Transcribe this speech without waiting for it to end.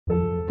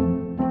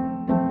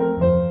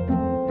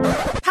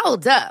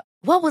Hold up.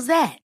 What was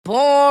that?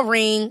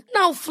 Boring.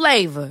 No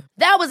flavor.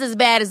 That was as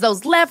bad as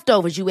those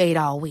leftovers you ate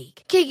all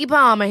week. Keke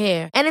Palmer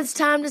here. And it's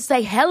time to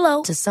say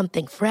hello to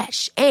something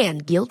fresh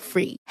and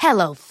guilt-free.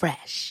 Hello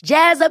Fresh.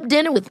 Jazz up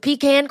dinner with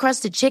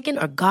pecan-crusted chicken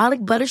or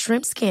garlic butter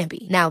shrimp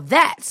scampi. Now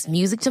that's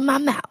music to my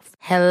mouth.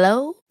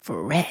 Hello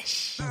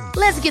Fresh.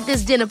 Let's get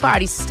this dinner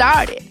party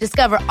started.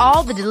 Discover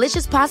all the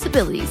delicious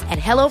possibilities at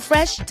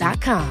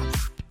hellofresh.com.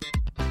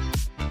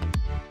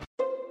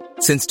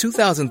 Since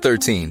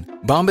 2013,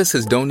 Bombas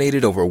has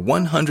donated over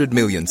 100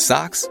 million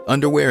socks,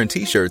 underwear, and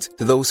T-shirts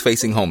to those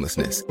facing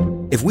homelessness.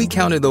 If we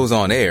counted those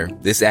on air,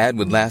 this ad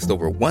would last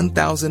over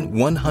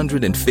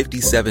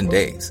 1,157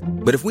 days.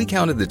 But if we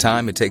counted the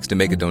time it takes to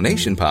make a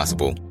donation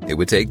possible, it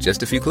would take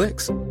just a few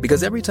clicks.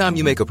 Because every time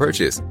you make a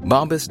purchase,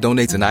 Bombas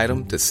donates an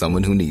item to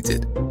someone who needs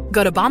it.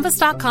 Go to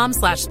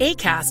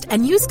bombas.com/ACAST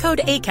and use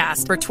code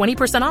ACAST for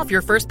 20% off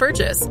your first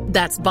purchase.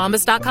 That's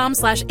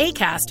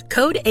bombas.com/ACAST,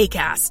 code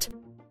ACAST.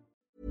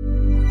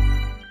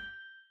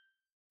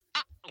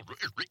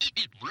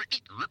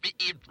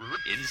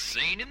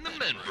 Insane in the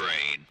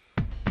Membrane.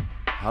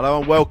 Hello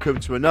and welcome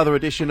to another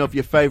edition of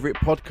your favourite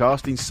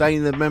podcast, Insane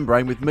in the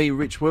Membrane, with me,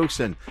 Rich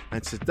Wilson.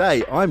 And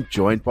today I'm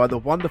joined by the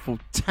wonderful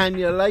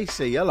Tania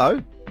Lacy.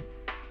 Hello.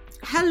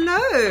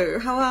 Hello,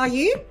 how are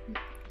you?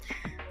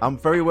 I'm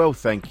very well,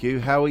 thank you.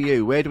 How are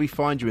you? Where do we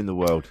find you in the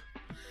world?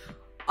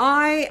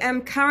 I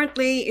am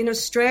currently in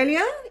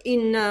Australia,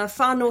 in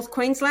far north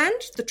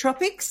Queensland, the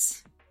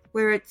tropics,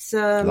 where it's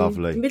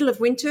lovely. The middle of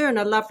winter and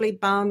a lovely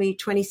balmy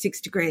 26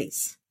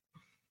 degrees.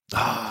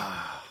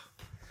 Ah,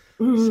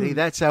 see,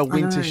 that's how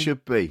winter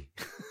should be.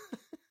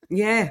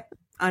 Yeah,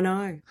 I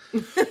know.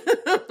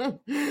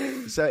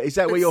 So is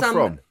that where you're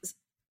from?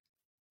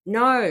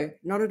 No,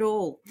 not at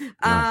all.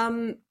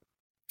 No.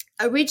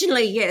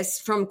 Originally, yes,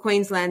 from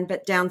Queensland,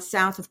 but down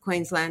south of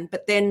Queensland,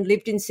 but then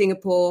lived in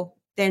Singapore,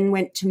 then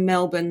went to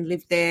Melbourne,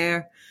 lived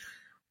there.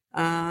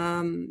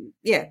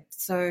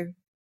 So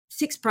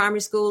 6 primary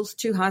schools,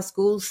 2 high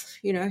schools,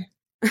 you know.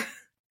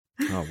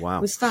 Oh, wow.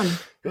 It was fun.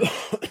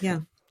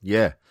 Yeah.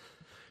 Yeah.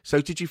 So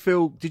did you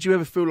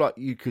ever feel like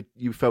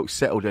you felt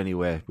settled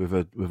anywhere with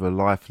a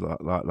life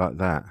like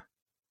that?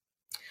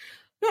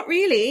 Not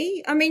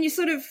really. I mean, you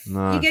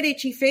get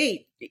itchy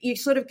feet. You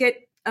sort of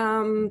get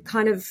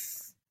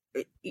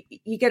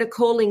you get a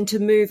calling to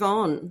move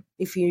on,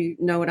 if you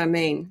know what I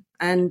mean.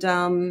 And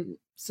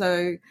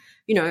so,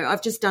 you know,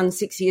 I've just done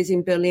 6 years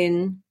in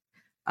Berlin.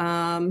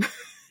 I've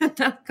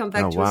come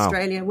back to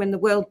Australia when the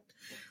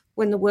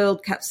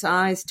world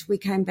capsized. We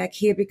came back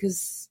here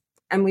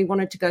and we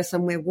wanted to go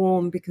somewhere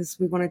warm because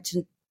we wanted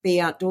to be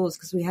outdoors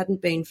because we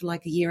hadn't been for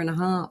like a year and a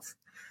half.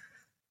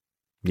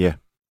 Yeah.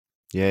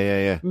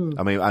 Mm.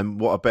 I mean, and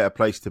what a better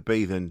place to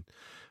be than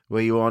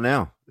where you are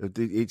now.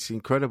 It's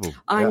incredible.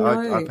 I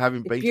know. I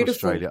haven't been to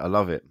Australia. I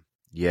love it.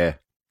 Yeah.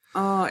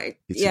 Oh, I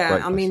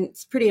mean,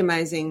 it's pretty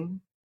amazing.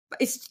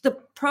 But the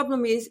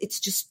problem is it's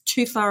just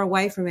too far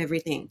away from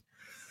everything.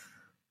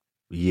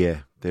 Yeah,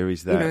 there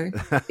is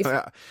that. You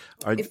know,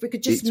 if we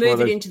could just move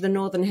it into the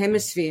Northern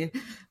Hemisphere.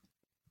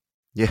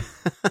 Yeah.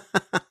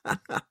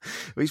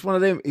 It's one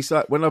of them. It's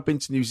like when I've been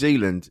to New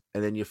Zealand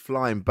and then you're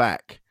flying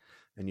back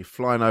and you're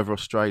flying over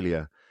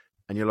Australia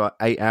and you're like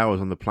 8 hours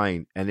on the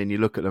plane and then you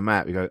look at the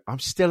map, you go, I'm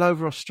still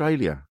over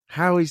Australia.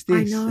 How is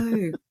this?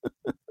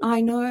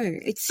 I know.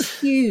 It's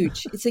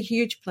huge. It's a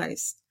huge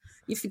place.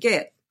 You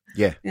forget.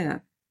 Yeah. Yeah.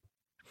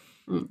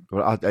 Mm.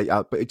 Well,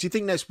 but do you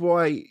think that's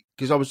why?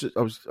 Because I was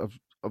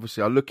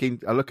obviously I look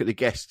at the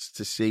guests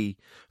to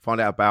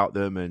find out about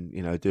them and,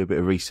 you know, do a bit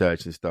of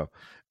research and stuff.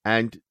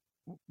 And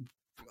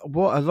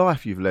what a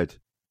life you've led.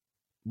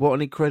 What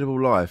an incredible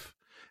life.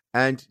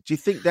 And do you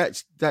think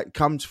that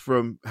comes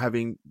from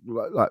having,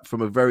 like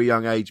from a very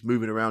young age,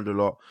 moving around a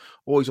lot,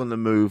 always on the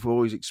move,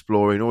 always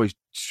exploring,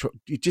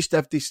 you just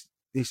have this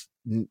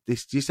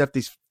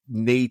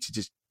need to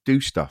just do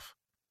stuff.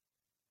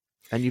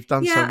 And you've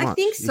done so much. I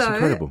think so. It's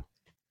incredible.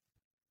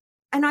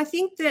 And I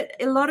think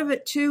that a lot of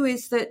it too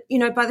is that, you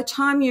know, by the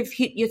time you've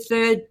hit your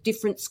 3rd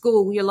different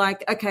school, you're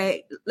like,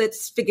 okay,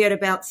 let's forget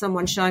about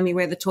someone showing me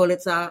where the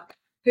toilets are.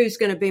 Who's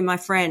going to be my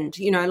friend?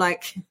 You know,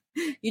 like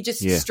you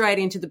just straight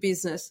into the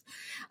business.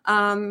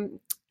 And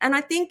I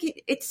think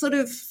it sort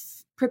of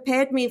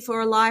prepared me for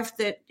a life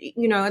that,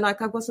 you know,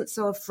 like I wasn't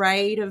so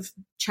afraid of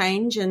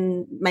change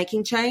and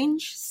making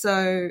change.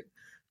 So,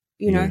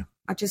 you know,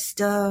 I just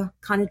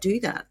kind of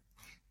do that.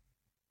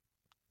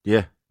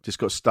 Yeah. Just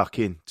got stuck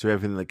in to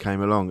everything that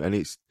came along, and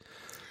you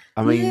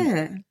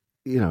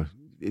know,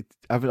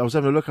 I was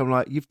having a look. I'm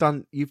like, you've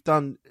done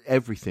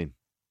everything.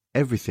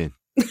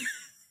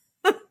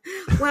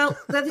 Well,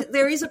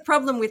 there is a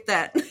problem with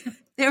that.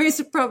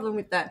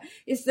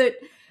 Is that,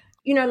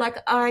 you know, like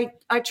I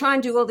try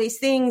and do all these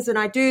things and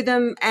I do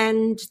them,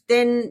 and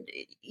then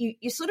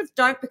you sort of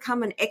don't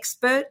become an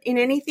expert in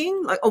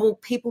anything. Like,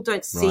 people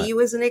don't see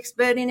you as an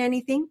expert in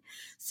anything.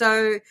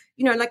 So,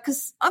 you know, like,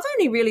 because I've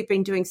only really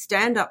been doing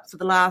stand-up for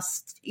the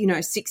last,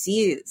 6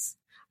 years.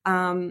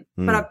 But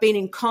I've been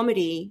in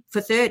comedy for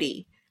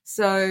 30.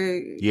 So,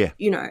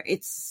 you know,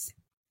 it's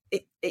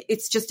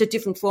it's just a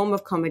different form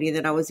of comedy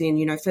that I was in.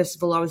 You know, first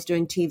of all, I was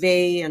doing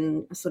TV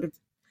and I sort of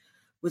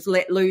was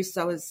let loose.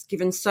 I was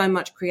given so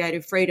much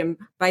creative freedom,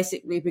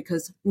 basically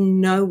because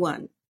no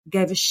one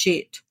gave a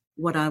shit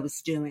what I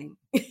was doing.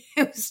 It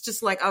was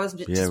just like I was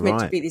just meant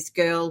to be this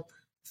girl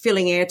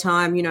filling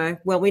airtime, you know.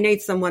 Well, we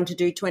need someone to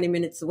do 20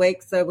 minutes a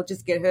week, so we'll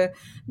just get her.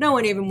 No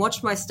one even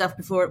watched my stuff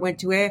before it went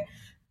to air.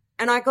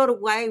 And I got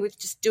away with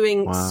just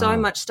doing so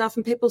much stuff.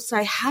 And people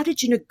say, how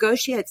did you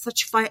negotiate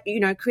such,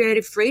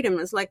 creative freedom?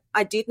 It's like,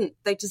 I didn't.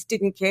 They just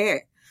didn't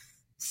care.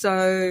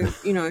 So,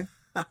 you know.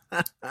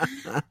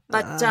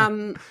 But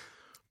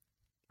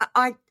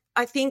I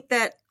think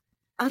that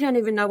I don't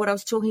even know what I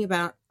was talking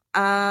about.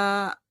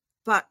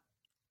 But,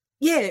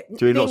 yeah,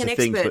 doing being lots an of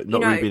expert, things, but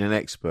not really being an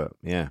expert,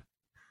 yeah.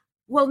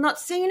 Well, not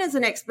seen as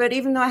an expert,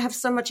 even though I have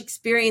so much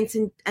experience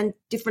and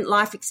different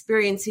life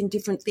experience in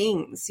different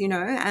things, you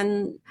know,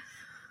 and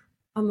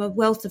I'm a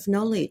wealth of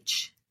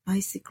knowledge,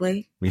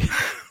 basically.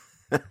 Because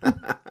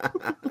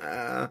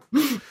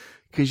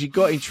you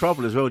got in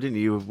trouble as well, didn't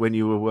you, when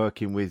you were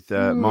working with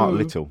Mark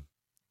Little?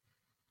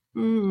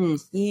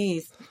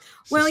 Yes.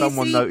 So well,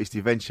 someone noticed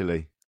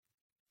eventually.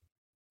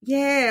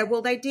 Yeah,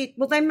 well, they did.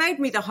 Well, they made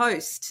me the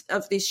host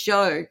of this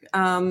show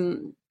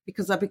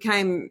because I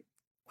became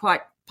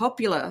quite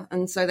popular,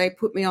 and so they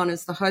put me on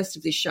as the host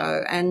of this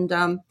show. And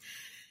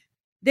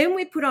then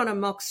we put on a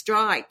mock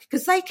strike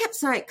because they kept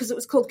saying, because it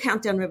was called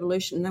Countdown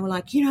Revolution, and they were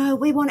like, you know,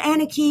 we want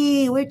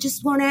anarchy, we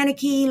just want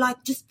anarchy,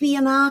 like just be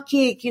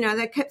anarchic, you know.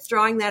 They kept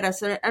throwing that at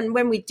us, and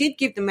when we did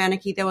give them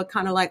anarchy, they were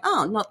kind of like,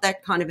 oh, not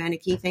that kind of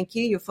anarchy, thank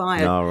you, you're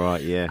fired. Oh,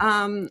 right,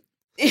 yeah.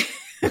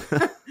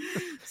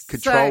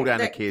 Controlled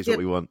anarchy is what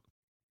we want.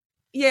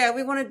 Yeah,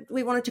 we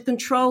wanted to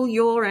control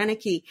your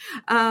anarchy.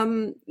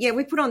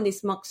 We put on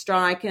this mock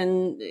strike,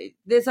 and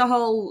there's a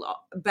whole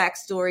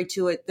backstory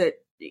to it that,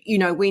 you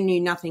know, we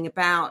knew nothing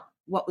about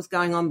what was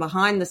going on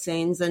behind the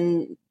scenes,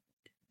 and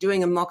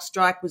doing a mock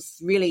strike was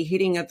really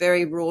hitting a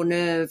very raw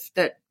nerve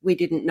that we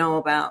didn't know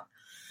about.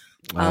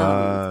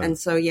 And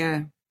so,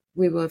 yeah,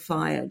 we were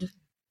fired.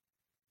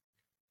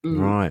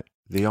 Right.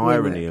 The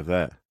irony of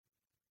that.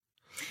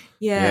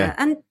 Yeah.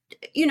 And,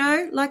 you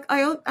know, like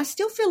I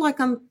still feel like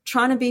I'm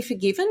trying to be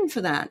forgiven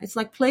for that. It's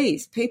like,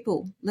 please,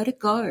 people, let it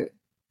go,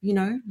 you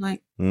know,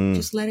 like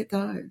just let it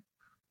go.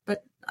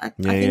 But I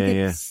think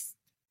it's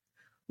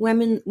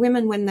women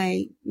when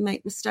they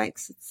make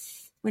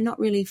mistakes, we're not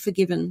really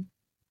forgiven,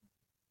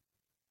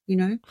 you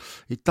know.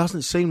 It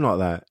doesn't seem like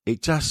that.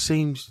 It just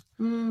seems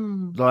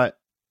like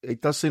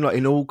it does seem like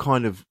in all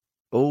kind of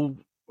all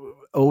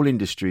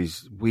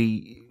industries,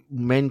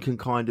 men can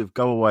kind of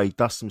go away,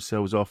 dust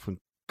themselves off, and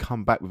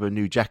come back with a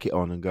new jacket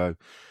on and go,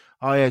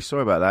 oh yeah,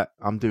 sorry about that,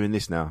 I'm doing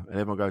this now, and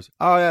everyone goes,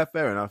 oh yeah,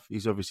 fair enough,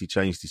 he's obviously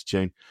changed his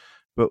tune.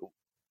 But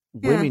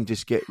women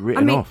just get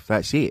written off.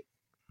 That's it.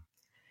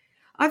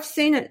 I've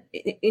seen it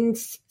in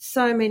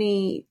so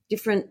many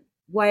different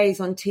ways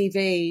on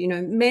TV, you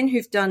know, men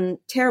who've done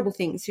terrible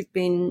things, who've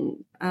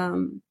been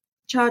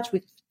charged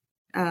with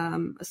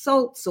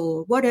assaults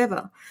or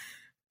whatever,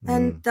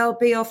 and they'll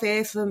be off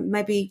air for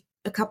maybe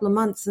a couple of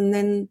months, and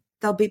then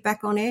they'll be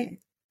back on air.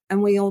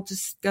 And we all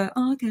just go,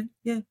 oh, okay,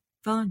 yeah,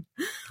 fine.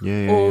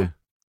 Or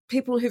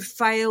people who've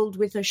failed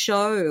with a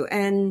show,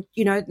 and,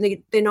 you know,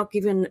 they're not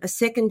given a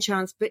second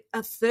chance, but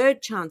a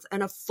third chance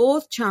and a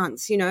fourth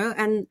chance, you know.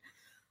 And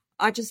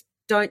I just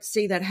don't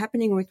see that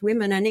happening with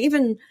women. And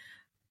even,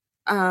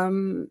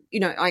 you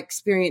know, I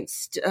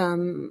experienced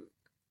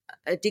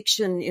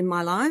addiction in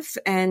my life,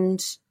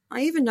 and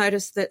I even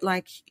noticed that,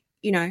 like,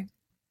 you know,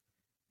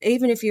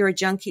 even if you're a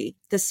junkie,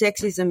 the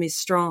sexism is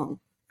strong.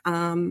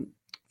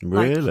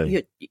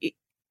 Really?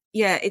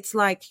 It's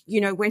like,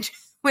 you know, when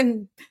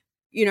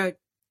you know,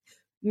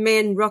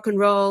 men rock and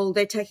roll,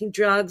 they're taking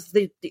drugs,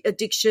 the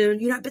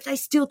addiction, you know, but they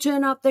still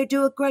turn up, they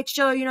do a great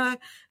show, you know.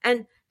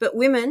 But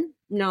women,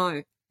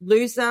 no,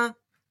 loser,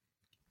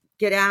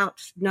 get out,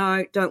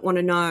 no, don't want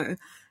to know.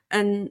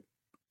 And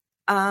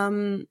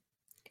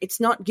it's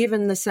not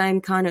given the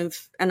same kind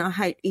of, and I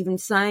hate even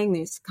saying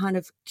this, kind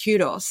of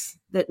kudos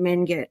that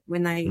men get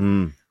when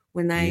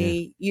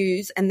they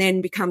use and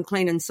then become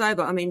clean and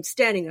sober. I mean,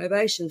 standing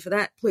ovation for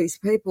that, please,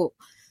 people.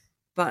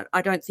 But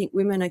I don't think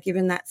women are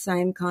given that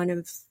same kind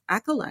of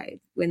accolade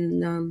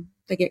when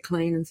they get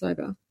clean and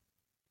sober.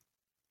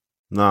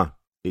 No,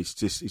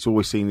 it's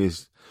always seen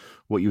as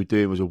what you were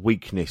doing was a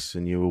weakness,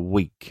 and you were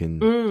weak,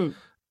 and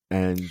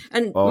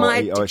my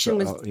addiction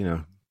was, you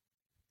know.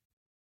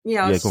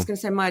 Yeah, I was just going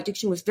to say my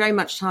addiction was very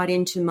much tied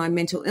into my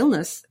mental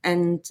illness,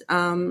 and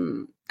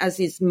as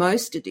is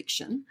most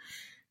addiction.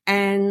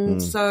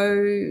 And so,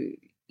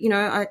 you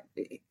know,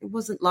 it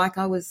wasn't like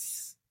I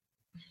was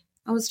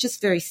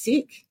just very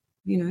sick,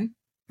 you know,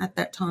 at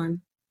that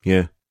time.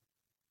 Yeah.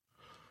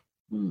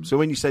 So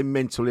when you say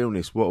mental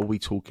illness, what are we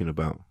talking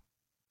about?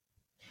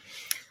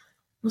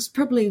 It was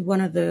probably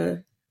one of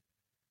the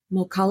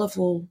more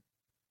colourful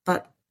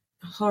but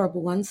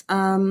horrible ones.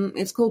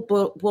 It's called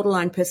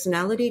borderline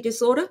personality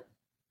disorder.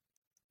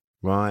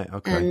 Right,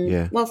 okay, and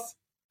yeah.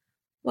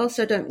 Whilst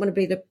I don't want to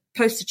be the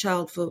poster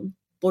child for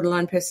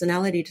borderline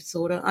personality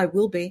disorder. I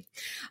will be.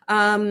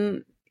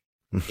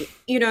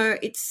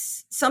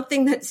 It's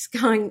something that's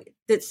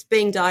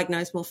being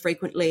diagnosed more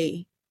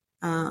frequently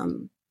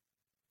in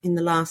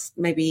the last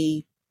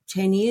maybe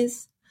 10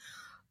 years.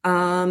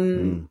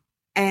 And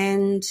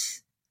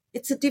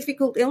it's a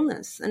difficult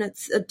illness, and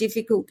it's a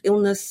difficult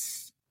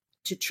illness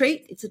to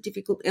treat. It's a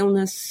difficult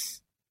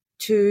illness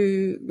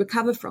to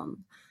recover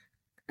from.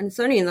 And it's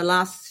only in the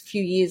last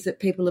few years that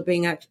people are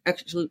being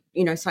actually,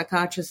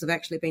 psychiatrists have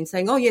actually been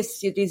saying, oh,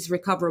 yes, it is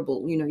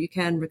recoverable. You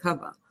can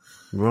recover.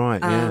 Right,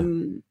 yeah.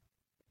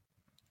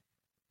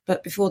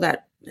 But before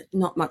that,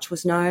 not much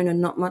was known,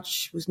 and not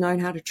much was known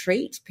how to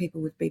treat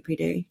people with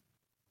BPD.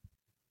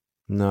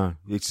 No,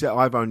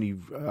 I've only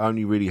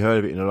really heard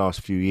of it in the last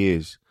few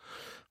years,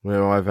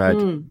 where I've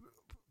had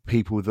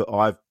people that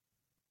I've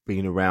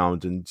been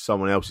around and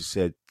someone else has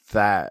said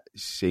that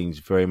seems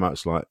very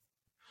much like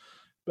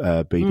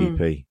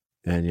BDP,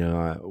 and you're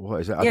like,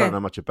 what is that? I don't know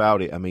much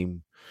about it. I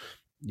mean,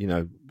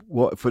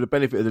 what, for the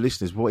benefit of the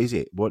listeners, what is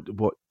it? What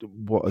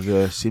are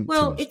the symptoms?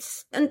 Well,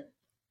 it's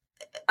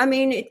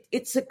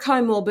a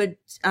comorbid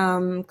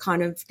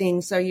kind of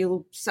thing. So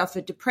you'll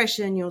suffer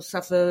depression, you'll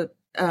suffer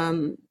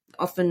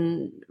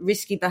often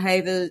risky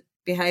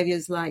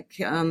behaviors like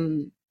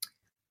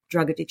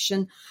drug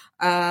addiction.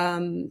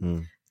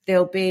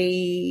 There'll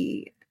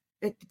be,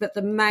 but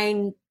the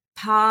main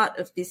part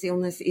of this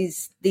illness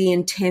is the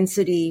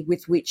intensity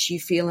with which you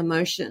feel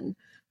emotion,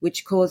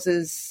 which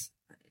causes,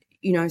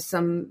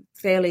 some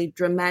fairly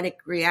dramatic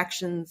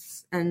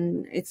reactions,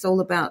 and it's all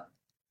about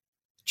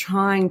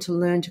trying to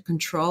learn to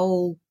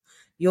control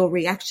your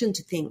reaction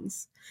to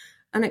things.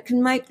 And it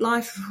can make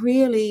life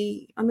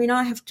really,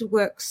 I have to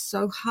work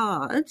so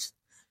hard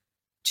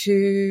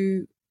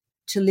to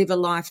live a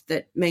life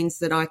that means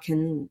that I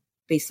can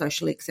be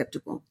socially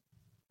acceptable.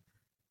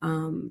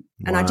 And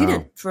I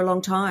didn't for a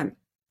long time.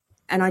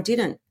 And I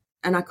didn't,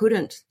 and I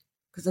couldn't,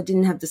 because I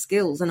didn't have the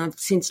skills, and I've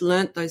since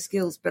learnt those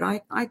skills. But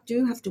I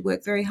do have to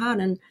work very hard,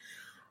 and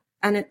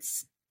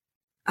it's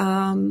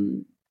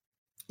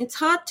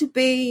hard to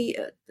be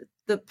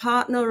the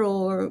partner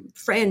or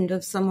friend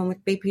of someone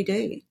with BPD.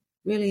 It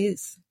really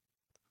is.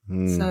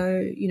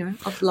 So,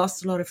 I've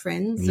lost a lot of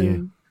friends,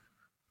 and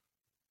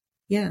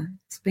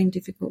it's been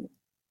difficult.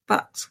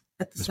 But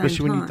at the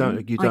especially same time,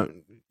 when you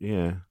don't.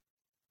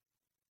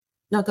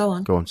 No, go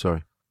on. Go on.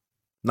 Sorry.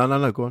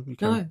 No. Go on. You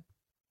can. No.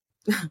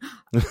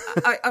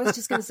 I was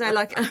just going to say,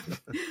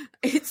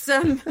 it's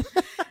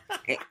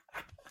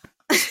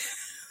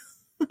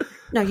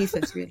no, you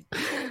first, really.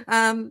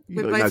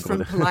 We're both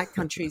from polite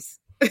countries.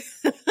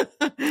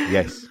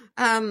 Yes.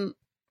 No,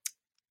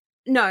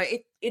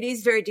 it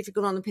is very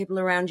difficult on the people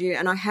around you,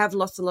 and I have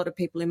lost a lot of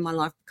people in my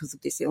life because of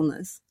this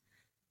illness.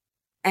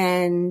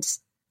 And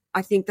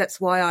I think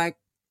that's why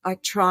I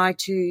try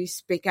to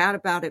speak out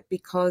about it,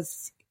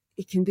 because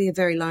it can be a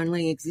very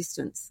lonely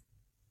existence.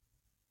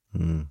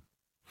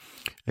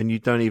 And you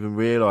don't even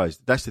realise.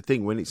 That's the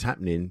thing, when it's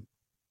happening,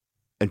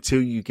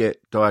 until you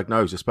get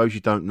diagnosed, I suppose you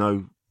don't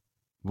know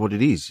what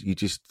it is. You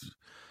just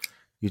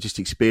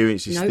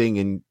experience this thing,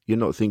 and you're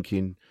not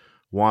thinking,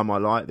 why am I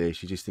like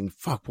this? You just think,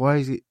 fuck, why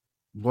is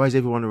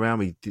everyone around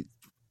me?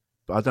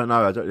 I don't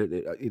know.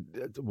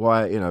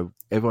 Why,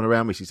 everyone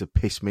around me seems to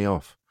piss me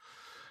off.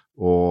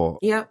 Or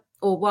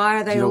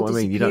why are they all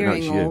disappearing? You don't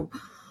know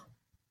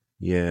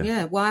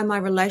Yeah. Why are my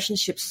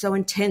relationships so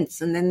intense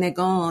and then they're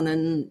gone?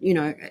 And,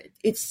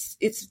 it's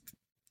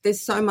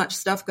there's so much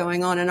stuff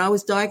going on. And I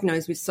was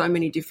diagnosed with so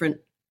many different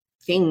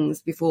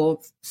things before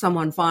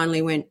someone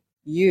finally went,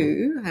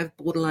 you have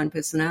borderline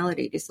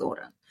personality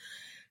disorder.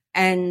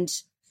 And,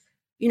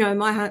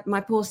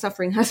 my poor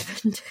suffering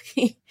husband,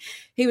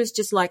 he was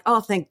just like, oh,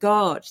 thank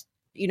God,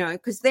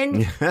 because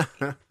then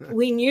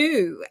we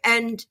knew,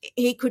 and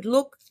he could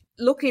look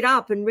it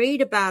up and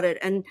read about it.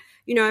 And,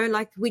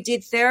 we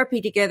did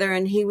therapy together,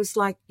 and he was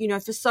like,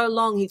 for so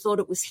long he thought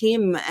it was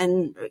him,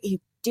 and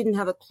he didn't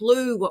have a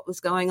clue what was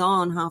going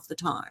on half the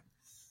time.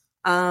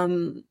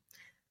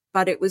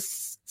 But it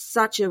was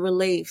such a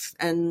relief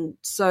and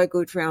so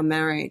good for our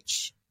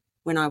marriage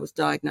when I was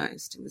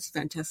diagnosed. It was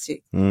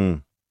fantastic.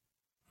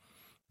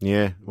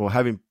 Yeah. Well,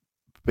 having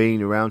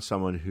been around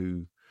someone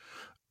who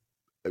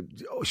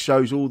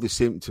shows all the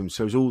symptoms,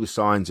 shows all the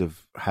signs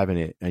of having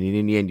it, and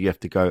in the end you have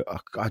to go,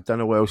 I don't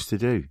know what else to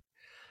do.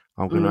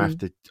 I'm going to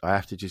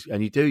have to just,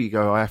 and you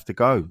go, I have to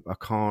go. I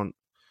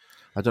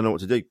don't know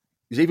what to do.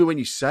 Because even when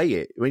you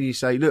say,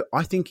 look,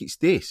 I think it's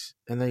this,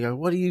 and they go,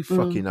 what do you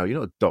fucking know? You're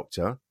not a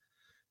doctor.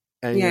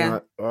 And you're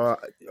like,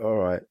 all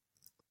right.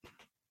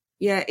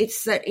 Yeah,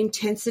 it's that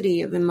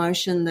intensity of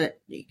emotion that,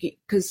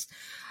 because,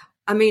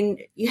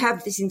 you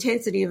have this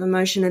intensity of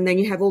emotion, and then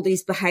you have all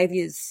these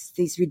behaviours,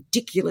 these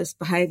ridiculous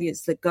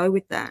behaviours that go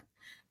with that.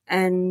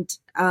 And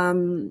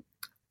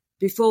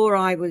before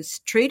I was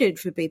treated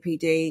for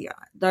BPD,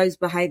 those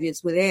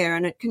behaviours were there,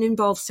 and it can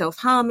involve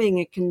self-harming,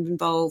 it can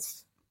involve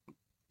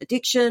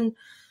addiction,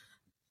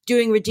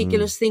 doing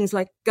ridiculous things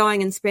like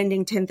going and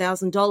spending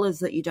 $10,000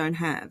 that you don't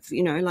have,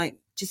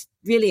 just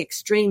really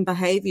extreme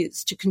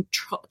behaviours to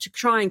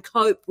try and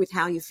cope with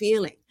how you're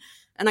feeling.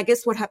 And I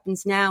guess what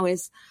happens now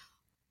is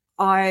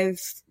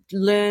I've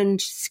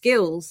learned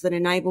skills that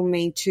enable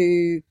me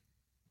to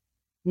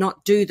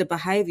not do the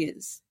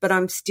behaviours, but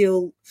I'm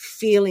still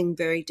feeling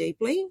very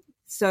deeply.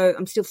 So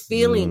I'm still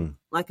feeling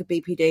like a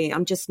BPD.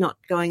 I'm just not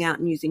going out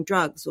and using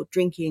drugs or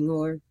drinking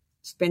or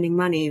spending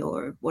money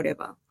or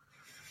whatever.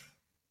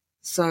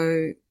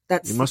 So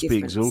that's it must the be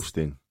difference.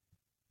 exhausting.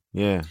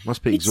 Yeah,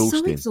 must be exhausting.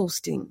 It's so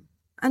exhausting.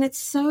 And it's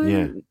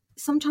so,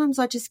 sometimes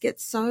I just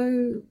get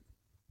so,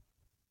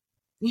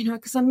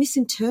 because I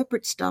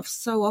misinterpret stuff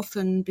so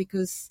often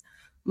because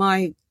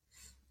my,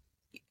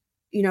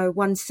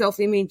 one's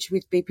self-image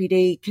with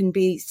BPD can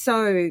be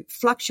so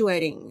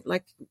fluctuating.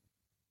 Like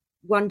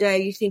one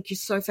day you think you're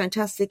so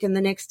fantastic and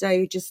the next day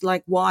you're just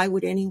like, why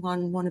would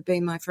anyone want to be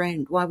my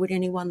friend? Why would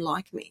anyone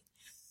like me?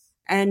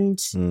 And,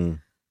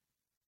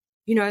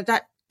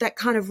 that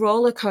kind of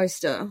roller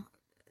coaster,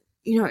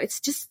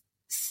 it's just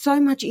so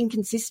much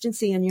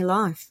inconsistency in your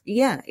life.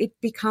 Yeah, it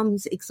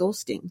becomes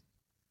exhausting.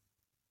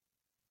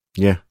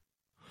 Yeah.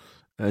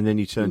 And then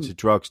you turn to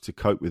drugs to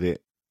cope with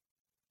it.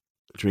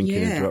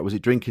 Drinking and drugs. Was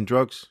it drinking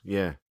drugs?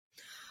 Yeah.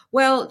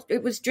 Well,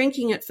 it was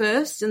drinking at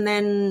first, and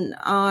then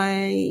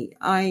I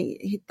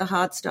hit the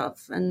hard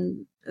stuff,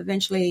 and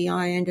eventually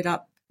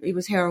it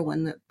was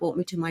heroin that brought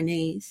me to my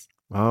knees.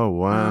 Oh,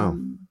 wow.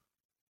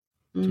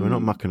 So we're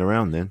not mucking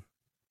around then.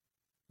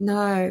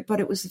 No,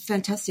 but it was a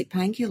fantastic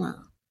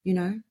painkiller,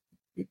 It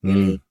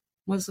really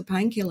was a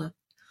painkiller.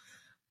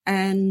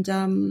 And,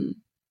 but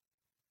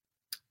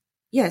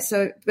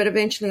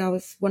eventually I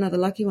was one of the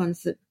lucky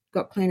ones that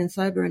got clean and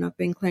sober, and I've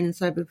been clean and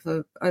sober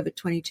for over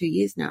 22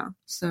 years now.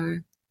 So.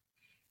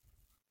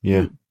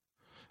 Yeah.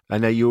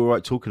 And are you all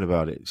right talking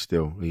about it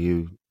still? Are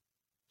you?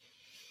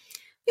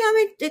 Yeah, I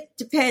mean, it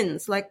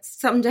depends. Like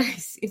some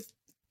days, it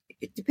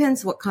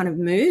depends what kind of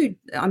mood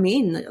I'm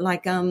in.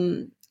 Like,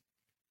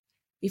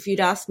 if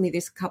you'd asked me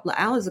this a couple of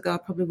hours ago, I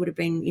probably would have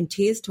been in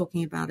tears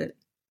talking about it.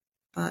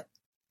 But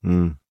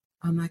I'm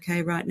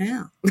okay right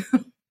now.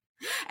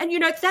 And,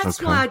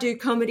 that's why I do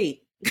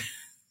comedy.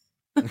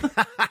 Well,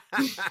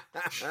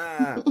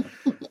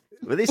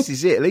 this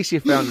is it. At least you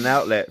found an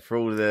outlet for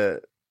all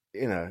the,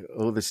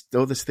 all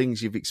the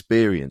things you've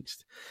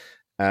experienced,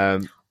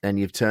 and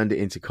you've turned it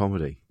into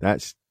comedy.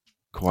 That's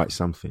quite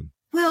something.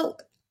 Well,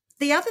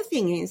 the other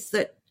thing is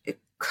that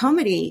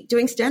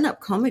doing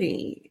stand-up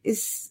comedy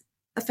is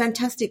a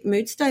fantastic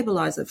mood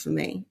stabilizer for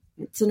me.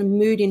 It's a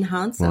mood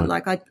enhancer.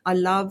 Right. Like I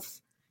love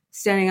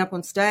standing up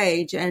on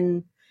stage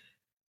and,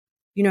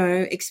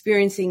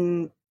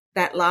 experiencing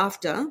that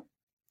laughter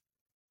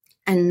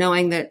and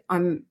knowing that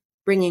I'm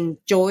bringing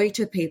joy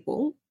to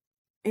people.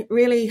 It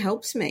really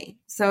helps me.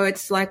 So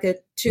it's like a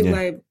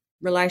two-way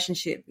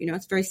relationship,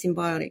 it's very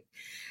symbiotic.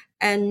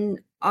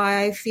 And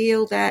I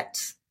feel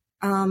that,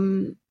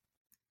 there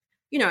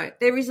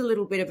is a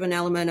little bit of an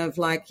element of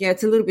like,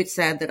 it's a little bit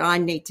sad that I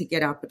need to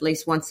get up at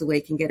least once a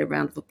week and get a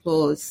round of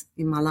applause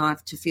in my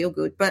life to feel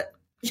good. But,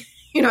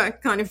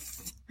 kind of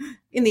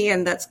in the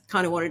end, that's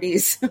kind of what it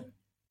is.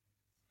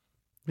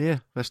 Yeah,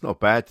 that's not a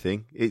bad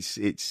thing. It's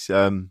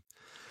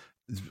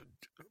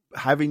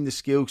having the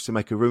skills to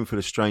make a room full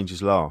of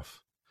strangers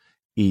laugh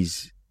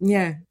is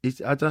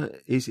it's a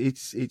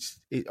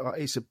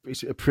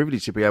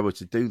privilege to be able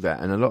to do that.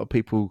 And a lot of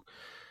people,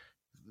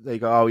 they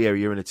go, oh yeah,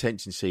 you're an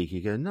attention seeker.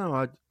 You go,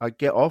 no, I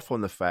get off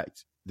on the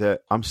fact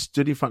that I'm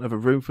stood in front of a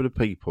room full of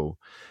people,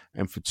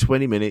 and for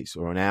 20 minutes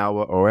or an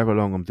hour or however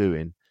long I'm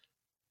doing,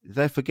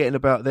 they're forgetting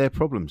about their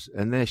problems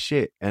and their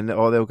shit,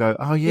 or they'll go,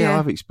 oh yeah,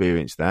 I've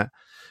experienced that.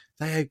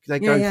 They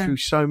go through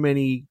so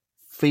many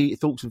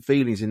thoughts and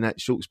feelings in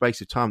that short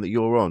space of time that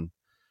you're on.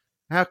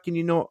 How can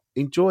you not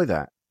enjoy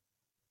that?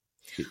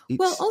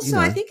 Well, also,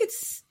 I think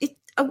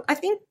I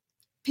think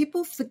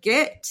people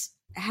forget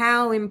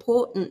how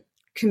important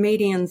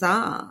comedians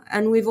are,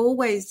 and we've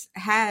always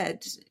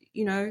had,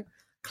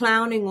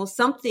 clowning or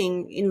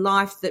something in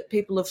life that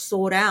people have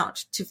sought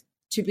out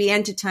to be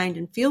entertained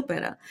and feel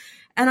better.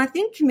 And I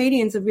think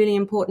comedians are really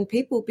important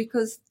people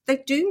because they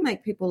do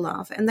make people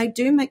laugh and they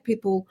do make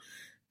people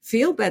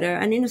feel better.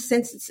 And in a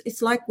sense,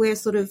 it's like we're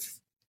sort of,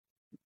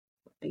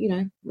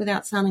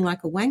 without sounding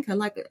like a wanker,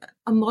 like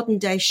a modern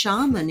day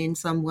shaman in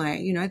some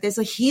way. There's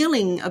a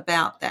healing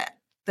about that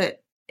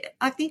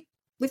I think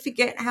we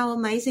forget how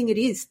amazing it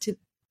is to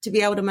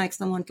be able to make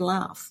someone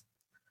laugh.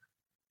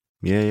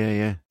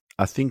 Yeah.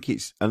 I think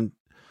and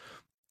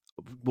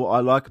what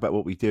I like about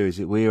what we do is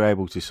that we're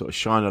able to sort of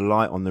shine a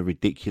light on the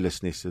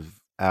ridiculousness of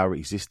our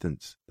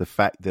existence. The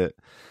fact that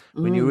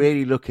when you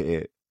really look at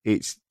it,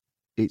 it's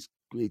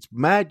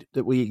mad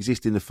that we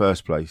exist in the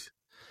first place.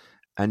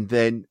 And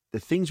then the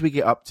things we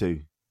get up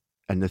to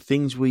and the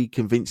things we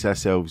convince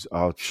ourselves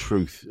are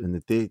truth and the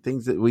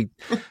things that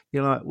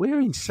you're like, we're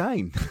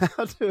insane.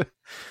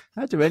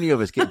 How do any of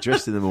us get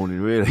dressed in the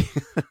morning, really?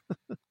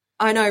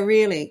 I know,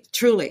 really,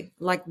 truly,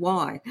 like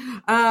why?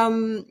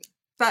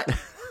 But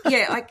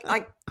yeah,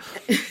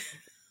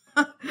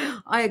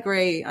 I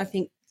agree. I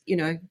think,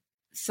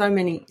 so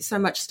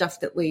much stuff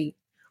that we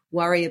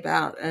worry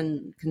about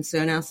and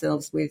concern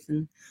ourselves with,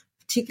 and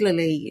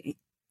particularly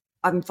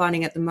I'm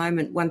finding at the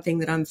moment, one thing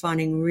that I'm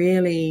finding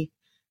really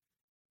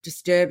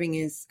disturbing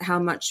is how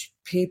much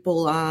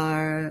people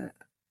are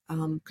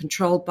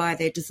controlled by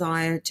their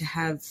desire to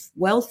have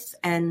wealth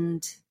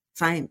and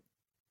fame.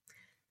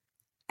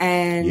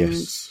 And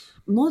Yes.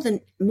 more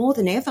than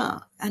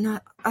ever.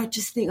 And I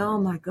just think, oh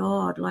my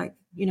God, like,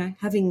 you know,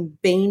 having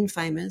been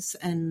famous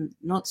and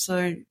not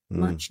so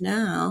much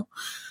now,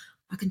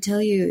 I can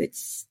tell you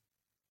it's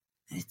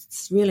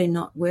really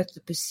not worth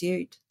the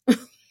pursuit.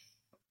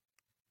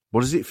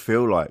 What does it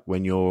feel like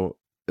when you're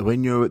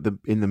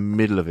in the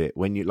middle of it?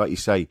 When you, like you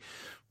say,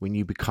 when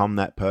you become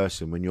that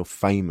person, when you're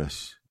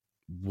famous,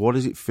 what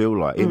does it feel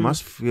like? It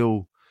must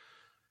feel,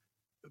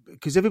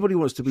 because everybody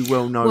wants to be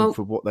well known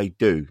for what they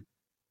do,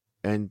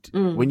 and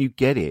when you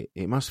get it,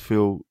 it must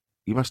feel,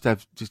 you must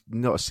have just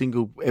not a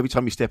single. Every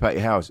time you step out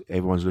your house,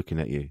 everyone's looking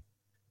at you.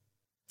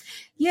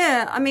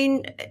 Yeah, I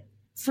mean,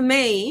 for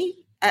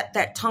me at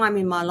that time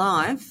in my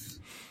life,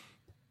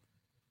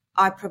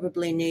 I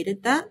probably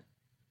needed that.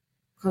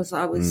 Because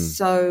I was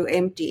so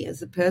empty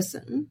as a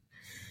person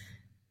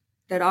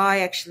that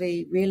I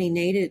actually really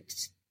needed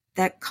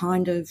that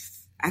kind of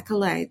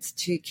accolades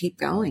to keep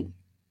going,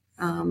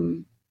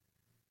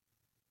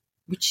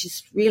 which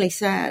is really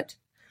sad.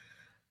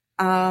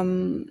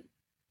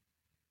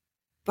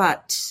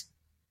 But,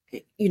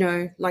 you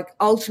know, like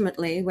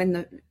ultimately when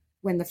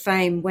the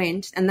fame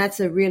went, and that's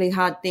a really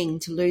hard thing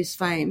to lose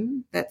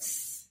fame,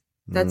 that's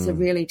a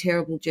really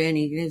terrible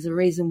journey. There's a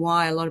reason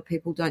why a lot of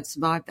people don't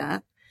survive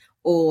that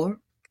or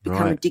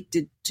become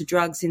addicted to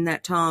drugs in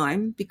that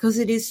time, because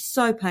it is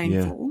so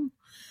painful.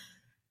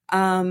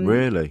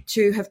 Really?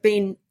 To have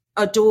been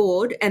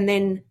adored and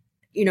then,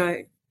 you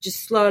know,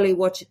 just slowly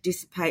watch it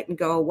dissipate and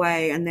go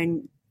away, and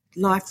then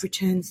life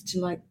returns to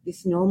like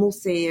this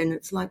normalcy, and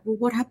it's like, well,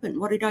 what happened?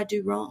 What did I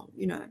do wrong?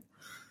 You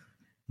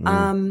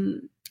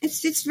know?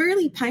 It's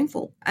really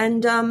painful.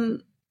 And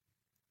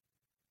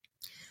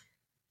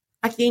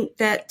I think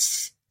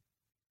that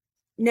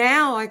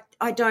now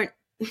I don't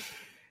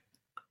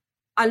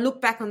I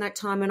look back on that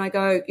time and I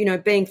go, you know,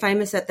 being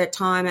famous at that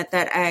time, at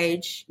that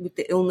age, with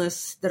the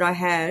illness that I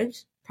had,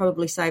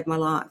 probably saved my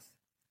life.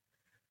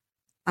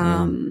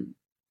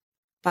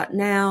 But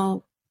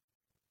now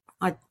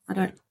I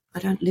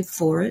don't live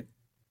for it,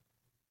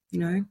 you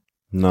know.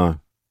 No.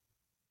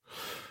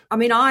 I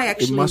mean, I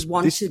actually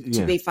wanted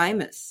to be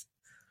famous.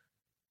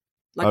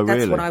 Like,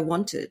 that's what I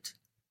wanted.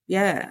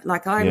 Yeah.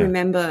 Like, I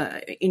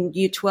remember in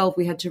year 12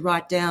 we had to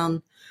write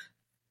down,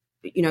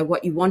 you know,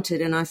 what you wanted,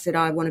 and I said,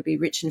 I want to be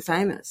rich and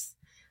famous.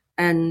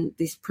 And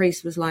this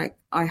priest was like,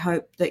 I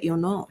hope that you're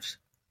not.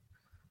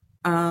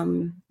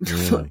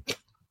 Really?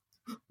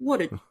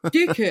 What a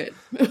dickhead.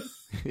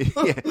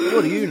 Yeah,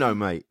 what do you know,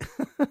 mate?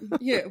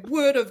 Yeah,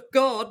 word of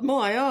God,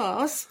 my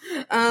ass.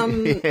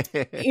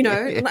 You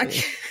know,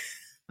 like,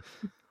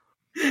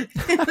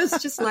 it was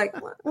just like,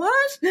 what?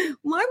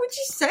 Why would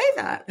you say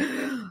that?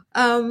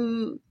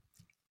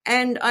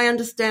 And I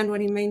understand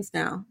what he means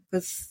now,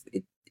 because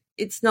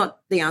it's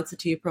not the answer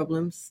to your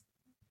problems.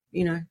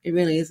 You know, it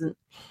really isn't.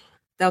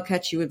 They'll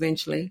catch you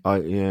eventually.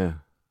 I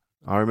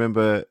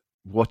remember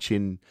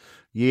watching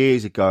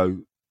years ago.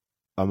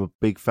 I'm a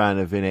big fan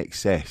of In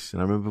Excess,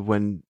 and I remember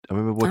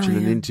watching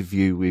an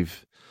interview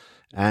with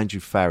Andrew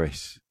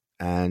Farris,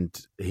 and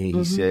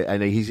he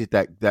said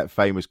that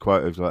famous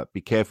quote of like,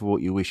 "Be careful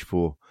what you wish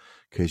for,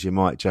 because you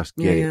might just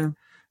get it."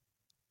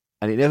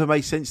 And it never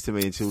made sense to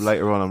me until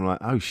later on. I'm like,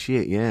 "Oh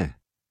shit, yeah."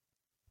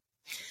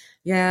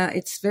 Yeah,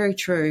 it's very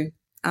true.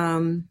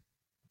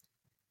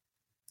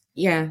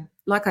 Yeah,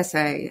 like I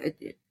say,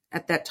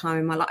 at that time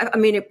in my life, I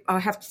mean, I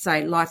have to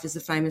say, life as a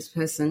famous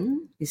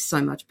person is so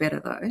much better,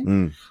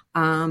 though.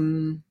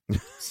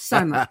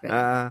 So much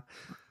better.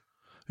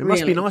 It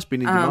must be nice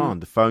being in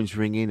demand. The phone's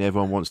ringing,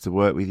 everyone wants to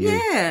work with you.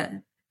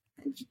 Yeah.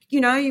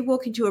 You know, you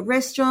walk into a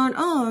restaurant,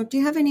 oh, do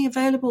you have any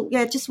available?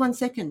 Yeah, just 1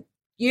 second.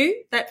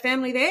 You, that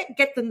family there,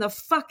 get them the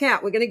fuck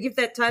out. We're going to give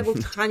that table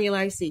to Tania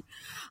Lacy.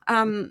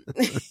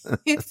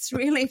 It's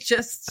really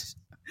just,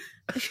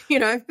 you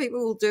know,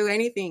 people will do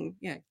anything.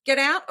 Yeah, get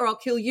out or I'll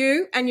kill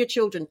you and your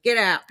children. Get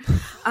out.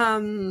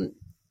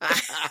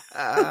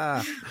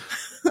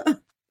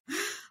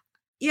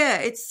 Yeah,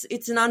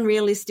 it's an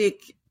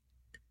unrealistic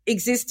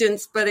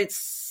existence, but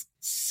it's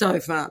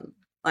so fun.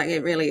 Like,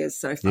 it really is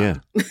so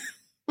fun.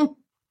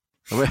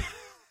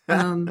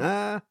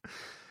 Yeah.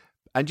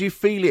 And do you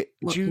feel it?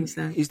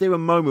 Is there a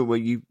moment where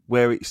you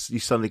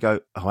suddenly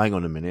go, oh, hang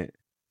on a minute,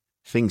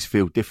 things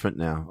feel different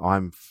now.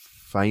 I'm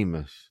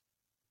famous.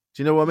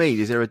 Do you know what I mean?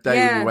 Is there a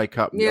day when you wake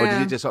up, or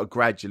does it just sort of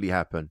gradually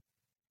happen?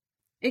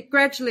 It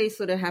gradually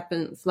sort of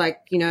happens. Like,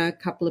 you know, a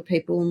couple of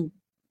people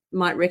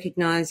might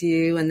recognize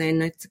you, and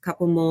then it's a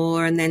couple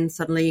more, and then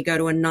suddenly you go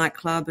to a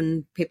nightclub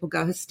and people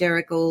go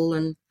hysterical,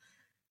 and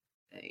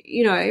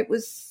you know, it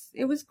was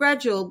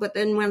gradual. But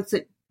then once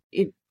it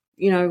you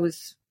know,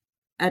 was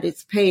at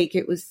its peak,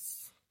 it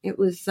was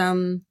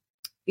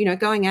you know,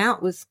 going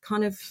out was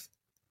kind of,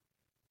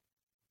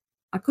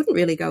 I couldn't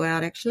really go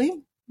out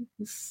actually.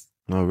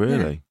 Oh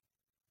really? Yeah.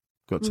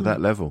 Got to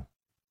that level.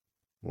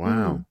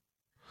 Wow.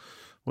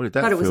 What did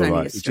that But it was feel only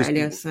like?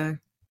 Australia, so.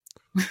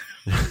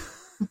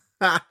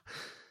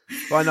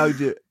 I know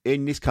that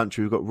in this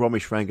country we've got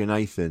Ramesh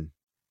Ranganathan,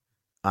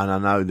 and I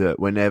know that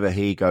whenever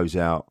he goes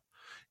out,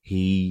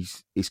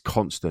 it's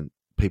constant.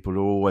 People are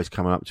always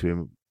coming up to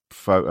him,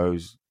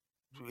 photos,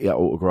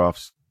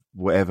 autographs,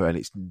 whatever, and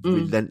it's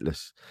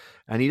relentless.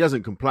 And he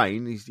doesn't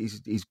complain.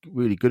 He's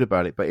really good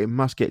about it. But it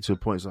must get to a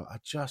point. It's like, I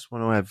just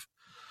want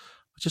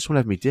to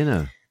have my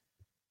dinner.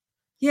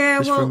 Yeah,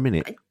 just for a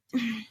minute.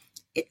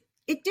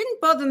 It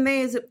didn't bother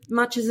me as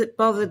much as it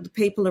bothered the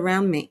people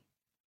around me.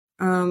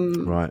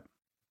 Right.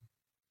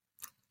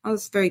 I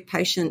was very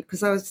patient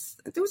because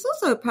there was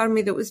also a part of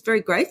me that was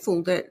very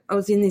grateful that I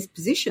was in this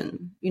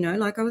position,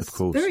 like I was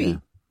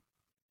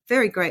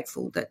very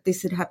grateful that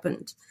this had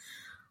happened.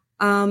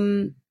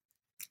 And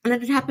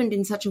it had happened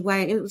in such a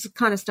way, it was the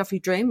kind of stuff you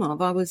dream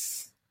of. I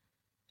was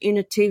in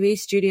a TV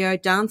studio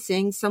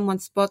dancing, someone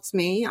spots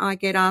me, I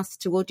get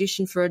asked to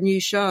audition for a new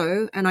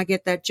show and I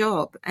get that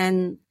job.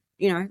 And,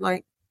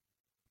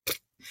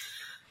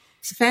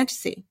 it's a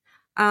fantasy.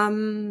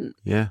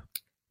 Yeah.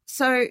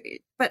 So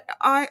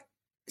I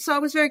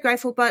was very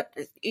grateful, but,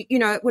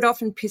 it would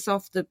often piss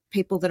off the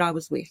people that I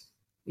was with.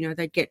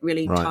 They'd get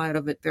really tired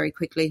of it very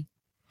quickly.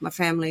 My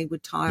family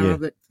would tire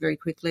of it very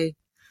quickly.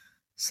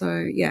 So,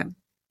 yeah.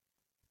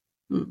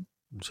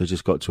 So it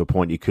just got to a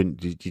point you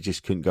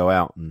just couldn't go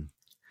out and.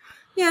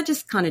 Yeah, I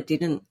just kind of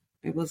didn't.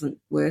 It wasn't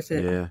worth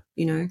it. Yeah.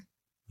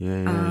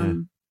 Yeah.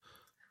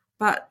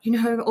 But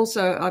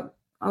also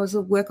I was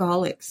a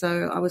workaholic,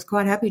 so I was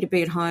quite happy to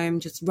be at home,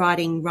 just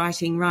writing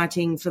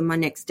for my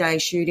next day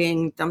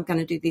shooting. I'm going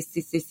to do this.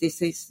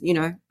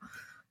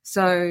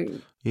 So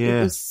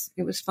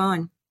it was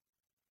fine.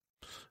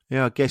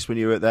 Yeah, I guess when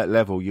you're at that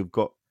level, you've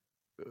got,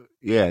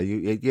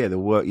 the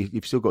work.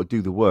 You've still got to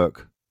do the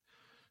work,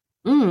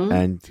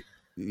 and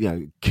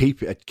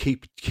keep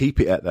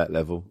it at that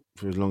level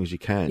for as long as you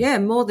can. Yeah,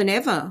 more than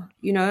ever.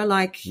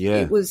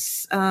 It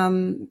was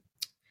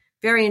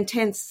very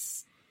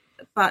intense,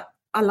 but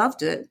I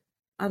loved it.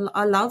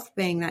 I loved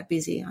being that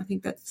busy. I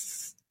think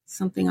that's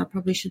something I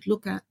probably should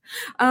look at.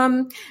 I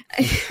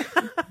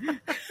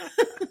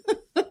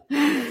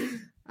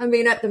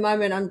mean, at the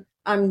moment,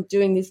 I'm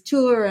doing this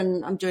tour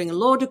and I'm doing a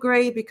law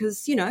degree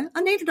because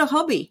I needed a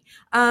hobby.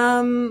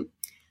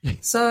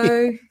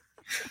 So.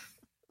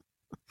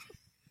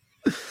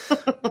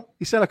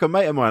 You sound like a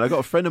mate of mine. I got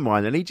a friend of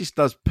mine, and he just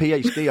does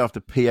PhD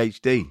after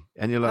PhD,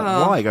 and you're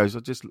like, why? He goes,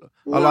 I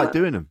like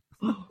doing them.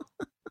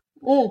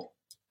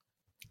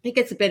 He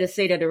gets a better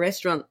seat at a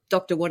restaurant,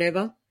 Dr.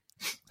 Whatever.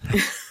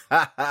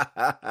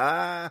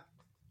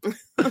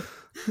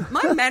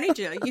 My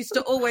manager used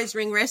to always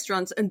ring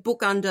restaurants and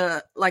book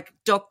under like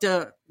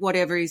Dr.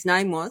 Whatever his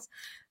name was,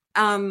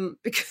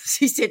 because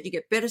he said you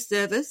get better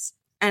service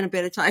and a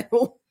better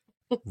table.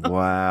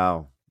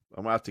 Wow.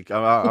 I might have to.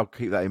 I'll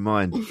keep that in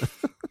mind.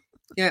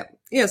 Yeah.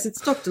 Yes,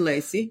 it's Dr.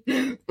 Lacy.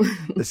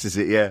 This is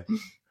it. Yeah.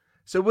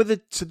 So,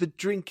 the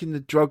drink and the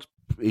drugs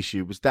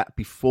issue, was that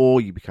before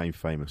you became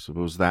famous, or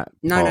was that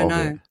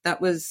No.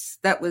 That was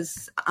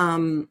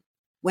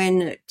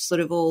when it sort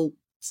of all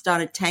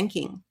started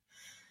tanking,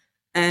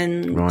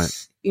 and I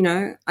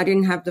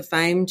didn't have the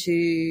fame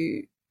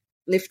to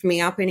lift me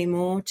up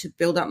anymore, to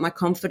build up my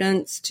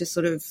confidence, to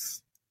sort of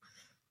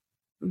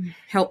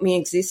help me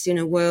exist in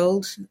a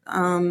world.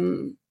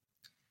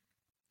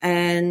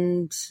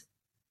 And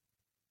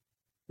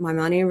my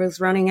money was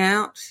running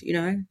out, it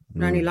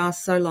only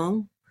lasts so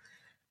long.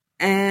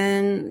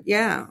 And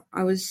I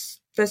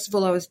was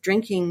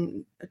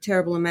drinking a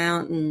terrible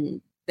amount, and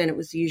then it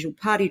was the usual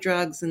party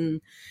drugs. And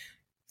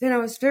then I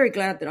was very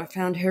glad that I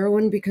found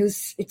heroin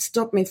because it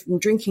stopped me from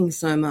drinking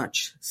so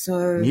much.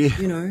 So,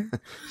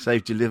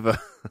 saved your liver.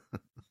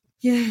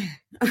 Yeah.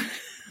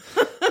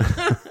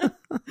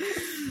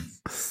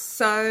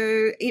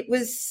 So it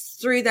was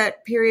through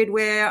that period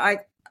where I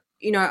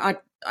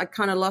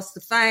kind of lost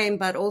the fame,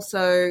 but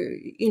also,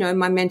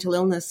 my mental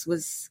illness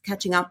was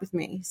catching up with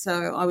me.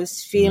 So I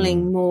was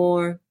feeling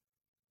more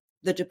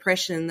the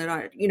depression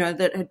that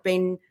that had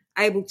been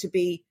able to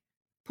be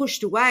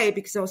pushed away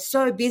because I was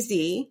so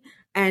busy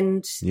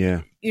and,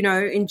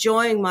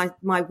 enjoying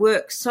my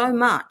work so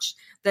much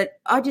that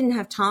I didn't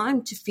have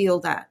time to feel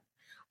that.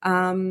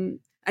 And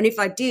if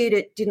I did,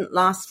 it didn't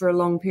last for a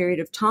long period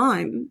of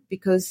time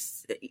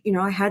because,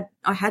 I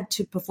had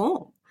to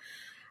perform.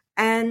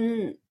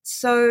 And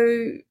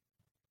so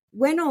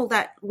when all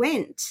that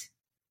went,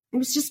 it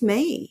was just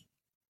me.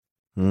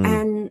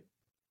 And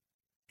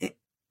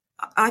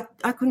I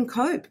couldn't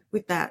cope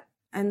with that.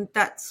 And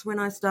that's when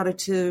I started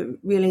to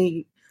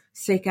really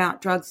seek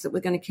out drugs that were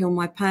going to kill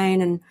my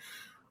pain.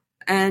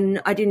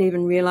 And I didn't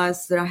even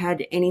realize that I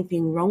had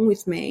anything wrong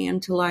with me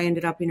until I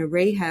ended up in a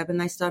rehab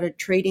and they started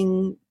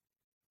treating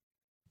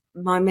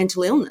my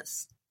mental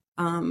illness.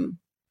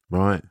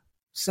 Right.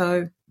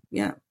 So,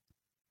 yeah.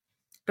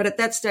 But at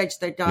that stage,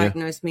 they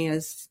diagnosed me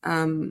as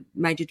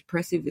major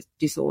depressive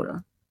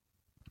disorder.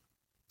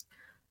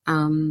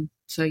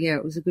 So,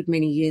 it was a good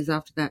many years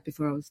after that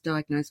before I was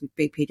diagnosed with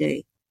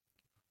BPD.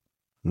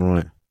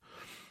 Right.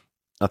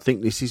 I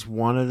think this is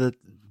one of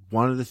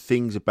one of the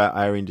things about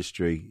our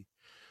industry,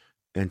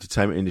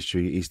 entertainment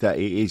industry, is that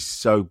it is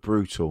so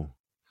brutal.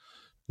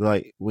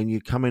 Like when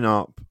you're coming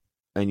up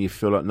and you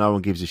feel like no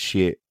one gives a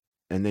shit,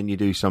 and then you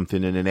do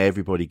something and then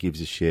everybody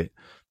gives a shit,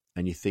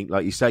 and you think,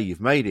 like you say,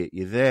 you've made it,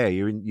 you're there,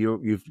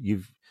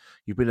 you've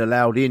been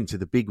allowed into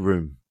the big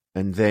room,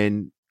 and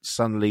then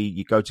suddenly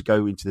you go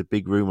into the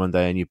big room one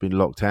day and you've been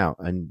locked out,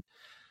 and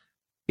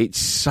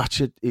it's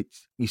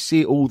you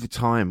see it all the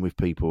time with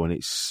people,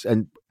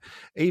 and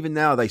even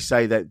now they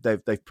say that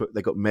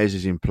they've got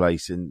measures in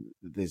place and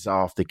there's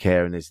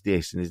aftercare and there's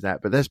this and there's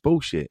that, but that's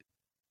bullshit.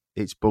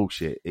 It's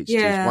bullshit. It's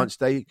just once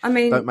they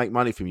don't make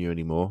money from you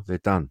anymore, they're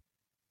done.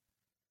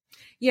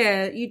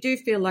 Yeah, you do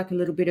feel like a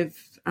little bit of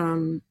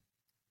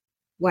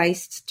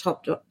waste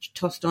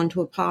tossed onto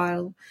a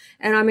pile.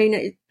 And I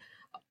mean,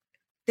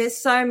 there's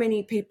so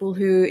many people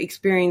who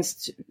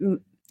experienced,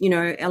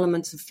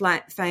 elements of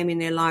fame in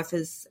their life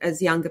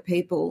as younger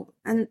people,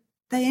 and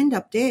they end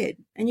up dead.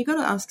 And you got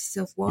to ask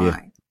yourself why.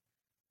 Yeah.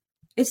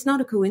 It's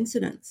not a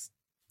coincidence.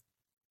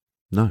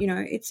 No.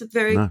 It's a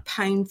very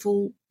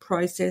painful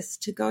process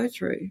to go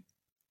through.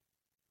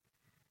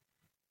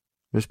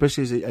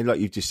 Especially like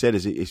you've just said,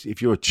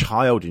 if you're a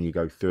child and you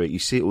go through it, you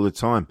see it all the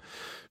time.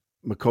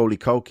 Macaulay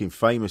Culkin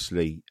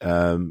famously,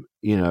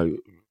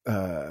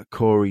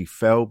 Corey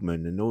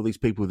Feldman and all these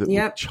people that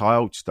were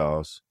child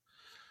stars.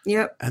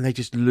 Yep. And they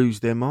just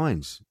lose their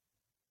minds.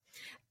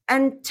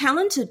 And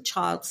talented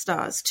child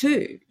stars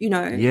too,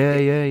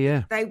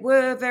 Yeah. They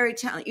were very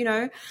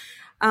talented,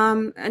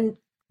 and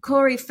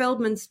Corey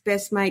Feldman's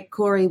best mate,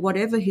 Corey,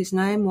 whatever his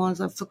name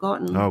was, I've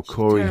forgotten. Oh,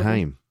 Corey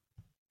Haim.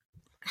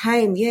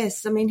 Haim,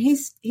 yes. I mean,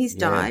 he's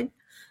died.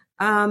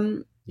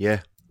 Yeah.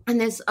 And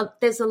there's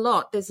a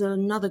lot. There's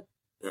another,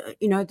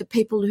 the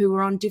people who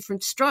were on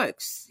different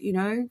strokes.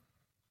 Yeah.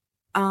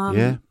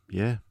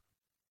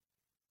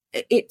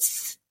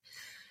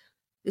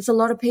 It's a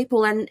lot of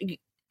people, and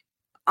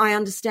I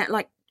understand.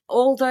 Like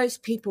all those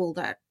people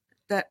that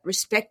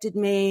respected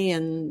me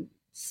and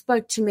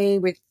spoke to me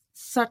with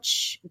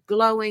such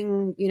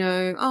glowing,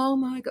 oh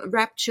my God,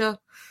 rapture.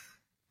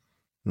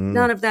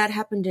 None of that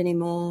happened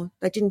anymore.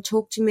 They didn't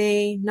talk to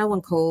me. No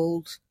one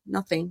called.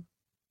 Nothing.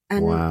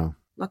 And wow.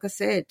 Like I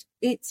said,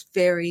 it's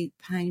very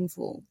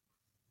painful.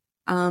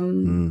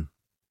 And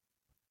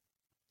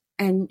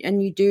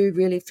you do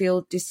really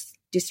feel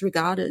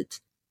disregarded.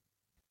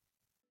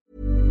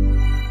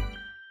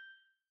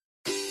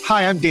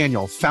 Hi, I'm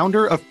Daniel,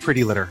 founder of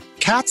Pretty Litter.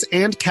 Cats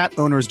and cat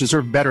owners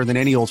deserve better than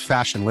any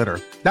old-fashioned litter.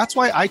 That's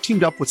why I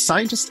teamed up with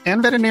scientists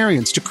and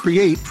veterinarians to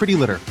create Pretty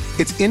Litter.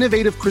 Its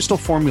innovative crystal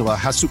formula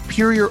has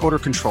superior odor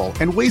control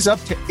and weighs up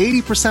to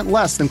 80%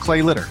 less than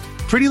clay litter.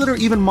 Pretty Litter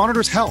even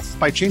monitors health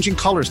by changing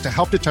colors to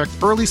help detect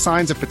early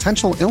signs of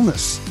potential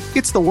illness.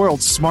 It's the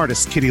world's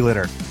smartest kitty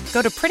litter.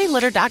 Go to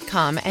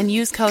prettylitter.com and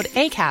use code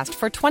ACAST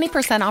for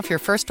 20% off your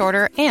first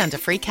order and a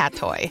free cat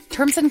toy.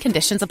 Terms and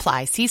conditions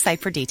apply. See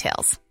site for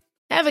details.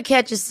 Ever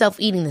catch yourself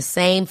eating the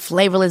same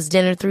flavorless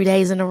dinner 3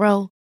 days in a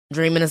row?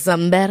 Dreaming of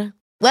something better?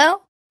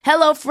 Well,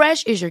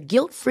 HelloFresh is your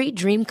guilt-free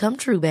dream come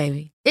true,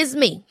 baby. It's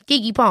me,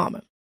 Keke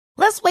Palmer.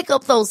 Let's wake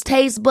up those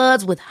taste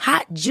buds with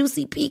hot,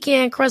 juicy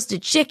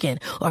pecan-crusted chicken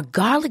or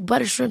garlic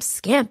butter shrimp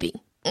scampi.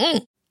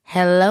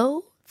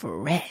 Hello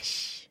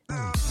Fresh.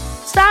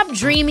 Stop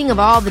dreaming of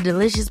all the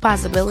delicious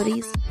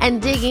possibilities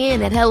and dig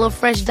in at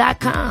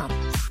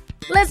HelloFresh.com.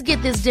 Let's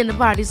get this dinner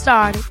party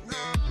started.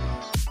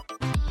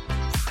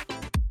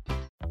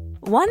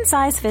 One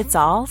size fits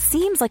all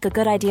seems like a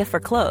good idea for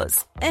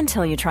clothes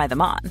until you try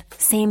them on.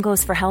 Same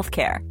goes for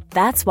healthcare.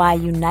 That's why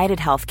United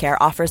Healthcare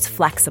offers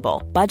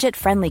flexible,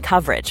 budget-friendly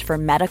coverage for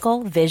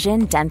medical,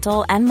 vision,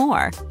 dental, and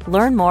more.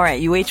 Learn more at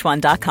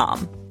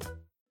UH1.com.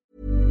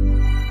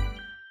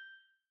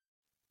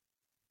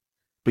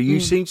 But you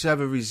seem to have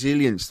a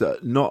resilience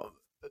that not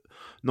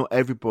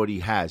everybody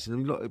has.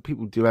 And a lot of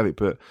people do have it,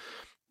 but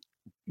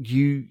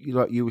you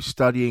were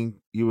studying,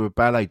 you were a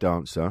ballet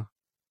dancer.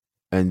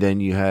 And then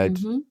you had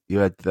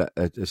that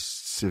a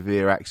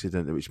severe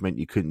accident, which meant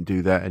you couldn't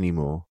do that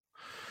anymore.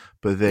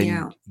 But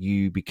then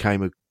you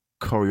became a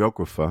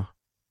choreographer.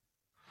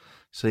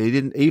 So you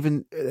didn't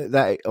even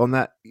that on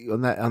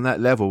that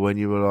level when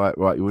you were like,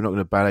 right, you were not going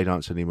to ballet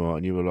dance anymore,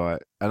 and you were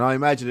like, and I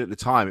imagine at the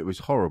time it was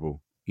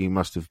horrible. You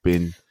must have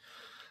been,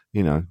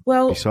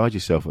 beside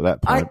yourself at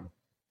that point.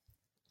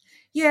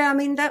 I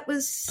mean that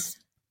was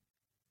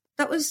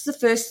the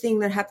first thing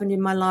that happened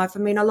in my life. I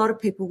mean, a lot of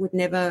people would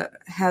never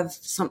have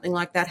something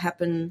like that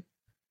happen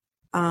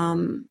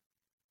and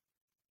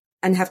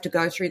have to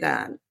go through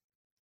that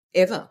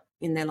ever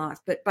in their life.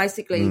 But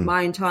basically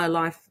my entire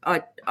life,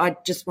 I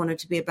just wanted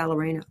to be a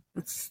ballerina.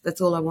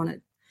 That's all I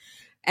wanted.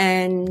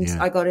 And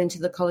I got into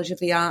the College of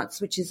the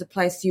Arts, which is a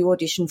place you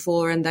audition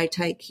for, and they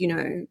take,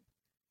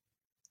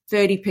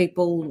 30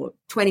 people or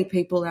 20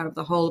 people out of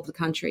the whole of the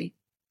country.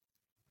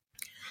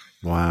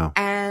 Wow.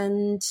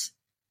 And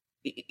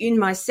in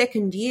my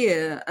second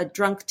year, a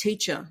drunk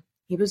teacher,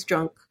 he was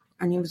drunk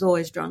and he was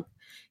always drunk.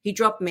 He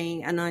dropped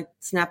me and I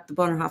snapped the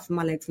bottom half of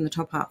my leg from the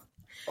top half.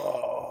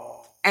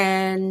 Oh.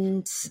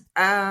 And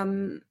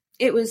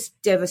it was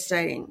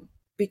devastating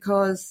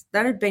because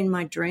that had been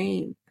my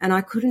dream, and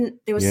I couldn't.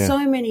 There were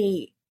so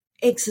many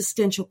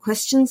existential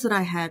questions that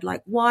I had,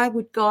 like, why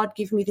would God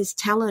give me this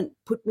talent,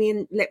 put me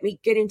in, let me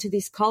get into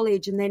this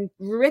college, and then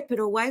rip it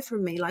away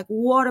from me? Like,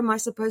 what am I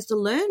supposed to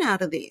learn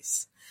out of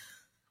this?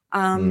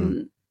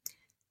 I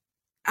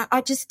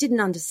just didn't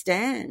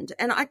understand.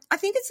 And I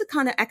think it's a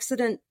kind of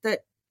accident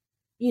that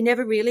you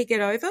never really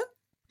get over.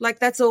 Like,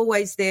 that's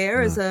always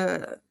there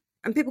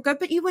and people go,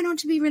 but you went on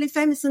to be really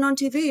famous and on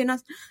TV. And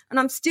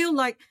I'm still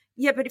like,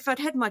 yeah, but if I'd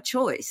had my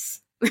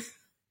choice,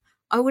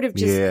 I would have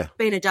just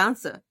been a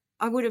dancer.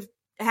 I would have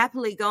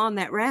happily gone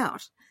that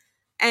route.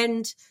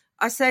 And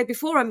I say,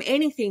 before I'm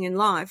anything in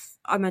life,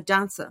 I'm a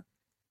dancer.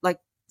 Like,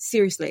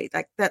 seriously,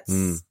 like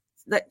that's,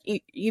 that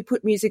you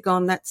put music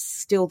on, that's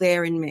still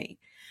there in me.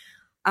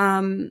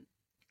 And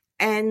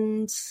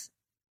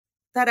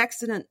that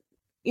accident,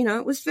 you know,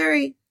 it was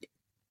very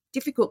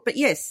difficult. But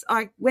yes,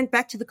 I went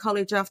back to the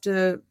college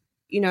after,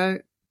 you know,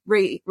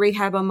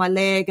 rehab on my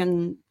leg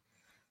and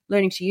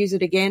learning to use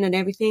it again and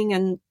everything.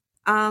 And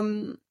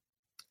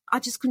I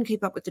just couldn't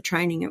keep up with the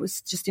training. It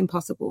was just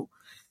impossible.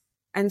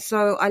 And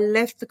so I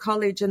left the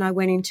college and I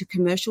went into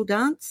commercial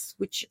dance,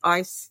 which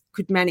I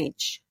could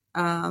manage.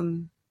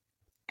 And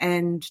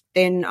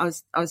then I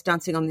was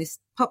dancing on this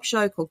pop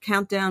show called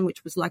Countdown,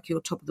 which was like your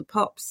Top of the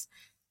Pops.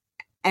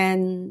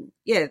 And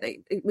yeah,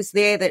 it was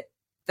there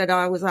that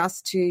I was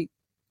asked to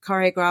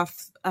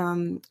choreograph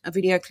a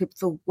video clip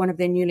for one of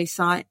their newly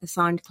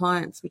assigned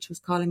clients, which was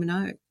Kylie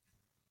Minogue.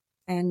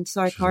 And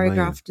so I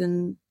choreographed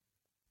and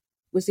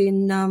was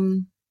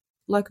in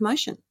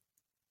Locomotion.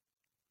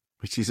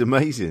 Which is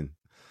amazing.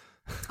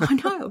 I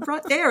know,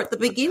 right there at the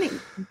beginning.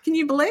 Can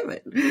you believe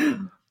it?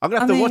 I'm going to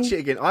have to watch it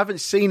again. I haven't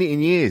seen it in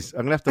years.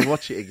 I'm going to have to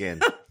watch it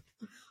again.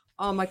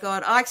 Oh, my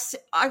God. I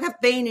have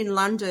been in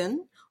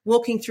London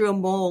walking through a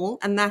mall,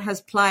 and that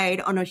has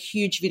played on a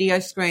huge video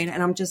screen.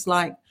 And I'm just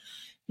like,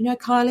 you know,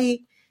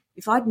 Kylie,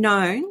 if I'd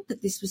known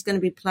that this was going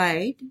to be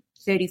played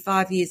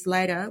 35 years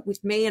later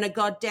with me in a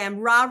goddamn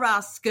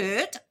rah-rah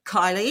skirt,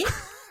 Kylie,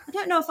 I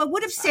don't know if I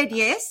would have said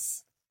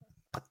yes,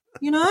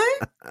 you know?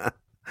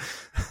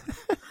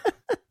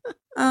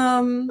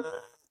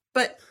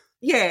 But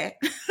yeah,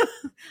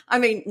 I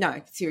mean,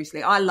 no,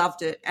 seriously, I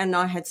loved it and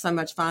I had so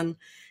much fun.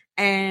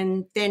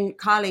 And then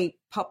Kylie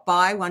popped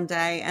by one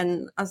day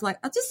and I was like,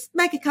 I'll just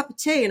make a cup of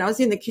tea. And I was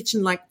in the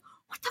kitchen like,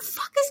 what the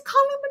fuck is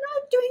Kylie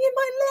Minogue doing in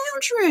my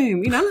lounge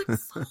room? You know,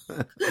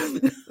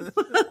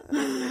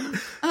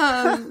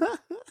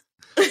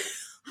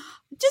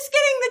 just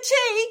getting the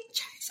tea.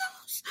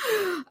 Jesus.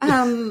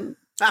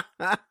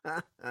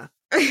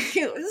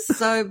 It was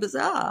so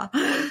bizarre.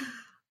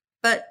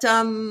 But,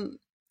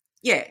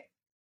 yeah,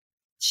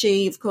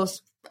 she, of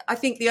course, I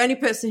think the only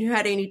person who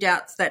had any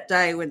doubts that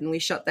day when we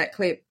shot that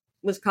clip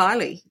was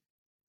Kylie.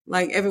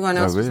 Like, everyone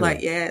else was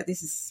like, yeah,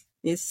 this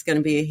is going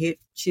to be a hit.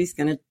 She's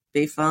going to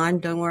be fine.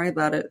 Don't worry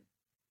about it.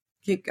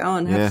 Keep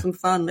going. Have some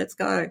fun. Let's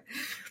go.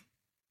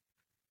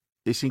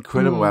 It's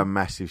incredible how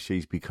massive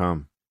she's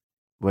become.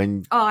 I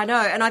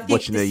know. And I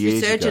think this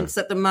resurgence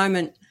at the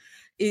moment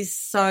is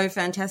so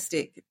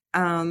fantastic.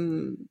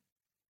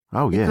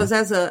 Because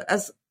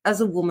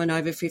as a woman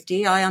over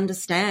 50, I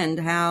understand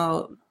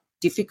how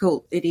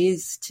difficult it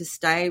is to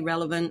stay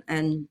relevant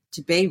and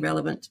to be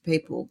relevant to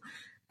people.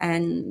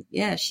 And,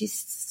 yeah, she's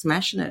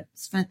smashing it.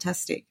 It's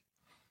fantastic.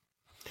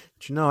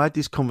 Do you know, I had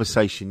this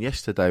conversation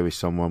yesterday with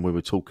someone. We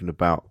were talking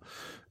about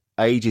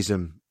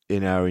ageism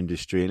in our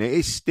industry, and it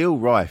is still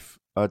rife.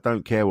 I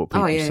don't care what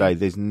people say.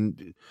 There's no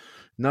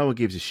one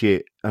gives a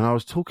shit. And I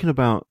was talking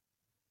about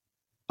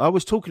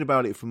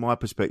it from my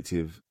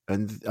perspective,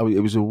 and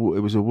it was a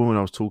woman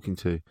I was talking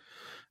to,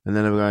 and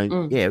then they were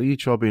going, "Yeah, well, you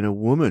try being a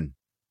woman."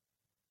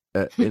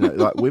 You know,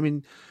 like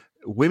women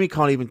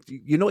can't even.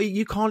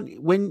 You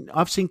can't. When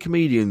I've seen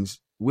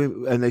comedians,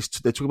 and they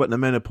talk about the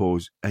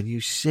menopause, and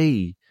you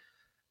see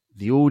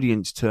the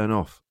audience turn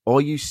off,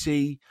 or you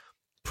see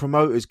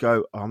promoters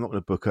go, "Oh, I'm not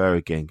going to book her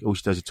again. All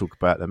she does is talk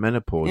about the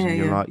menopause," and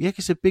you're like, "Yeah,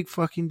 it's a big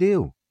fucking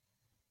deal."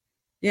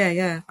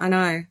 Yeah, I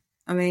know.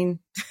 I mean,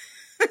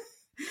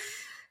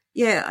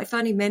 yeah, if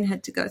only men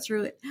had to go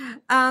through it.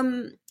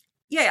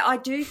 Yeah, I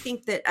do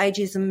think that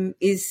ageism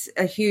is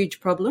a huge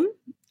problem.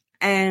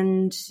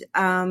 And,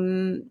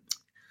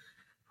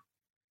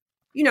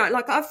 you know,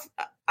 like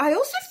I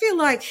also feel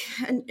like,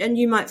 and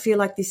you might feel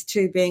like this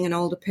too, being an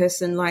older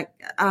person, like,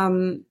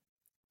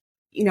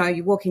 you know,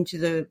 you walk into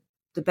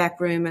the back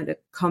room at a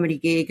comedy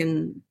gig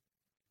and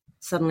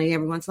suddenly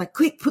everyone's like,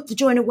 quick, put the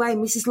joint away,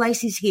 Mrs.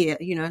 Lacy's here.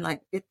 You know,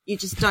 like you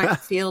just don't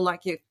feel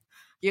like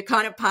you're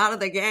kind of part of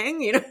the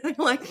gang, you know,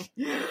 like,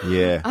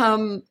 yeah.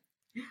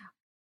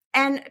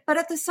 But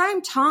at the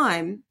same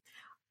time,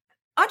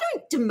 I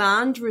don't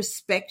demand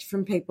respect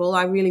from people.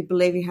 I really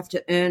believe you have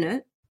to earn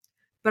it,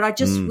 but I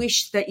just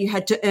wish that you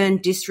had to earn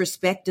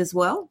disrespect as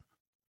well.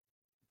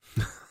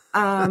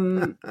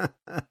 Yeah.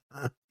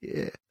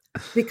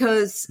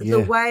 Because the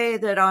way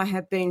that I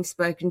have been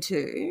spoken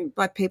to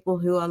by people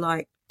who are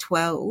like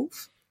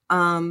 12,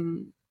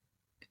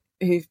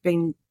 who've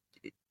been,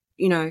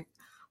 you know,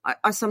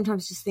 I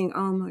sometimes just think,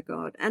 oh my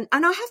God. And I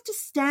have to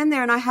stand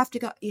there and I have to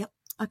go, yep,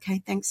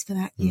 okay, thanks for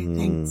that. Yeah,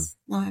 thanks.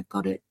 No, I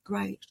got it.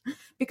 Great.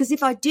 Because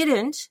if I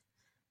didn't,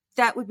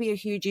 that would be a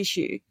huge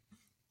issue.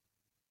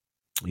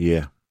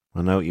 Yeah,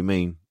 I know what you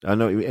mean. I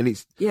know what you mean. And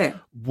it's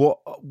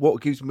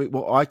what gives me,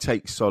 what I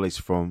take solace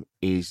from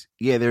is,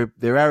 they're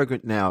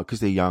arrogant now because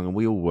they're young, and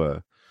we all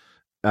were.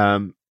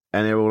 And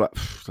they're all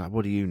like,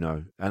 what do you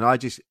know? And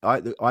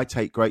I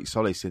take great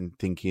solace in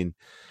thinking,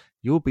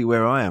 you'll be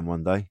where I am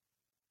one day.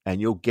 And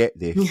you'll get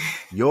this.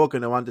 You're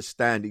going to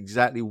understand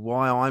exactly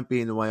why I'm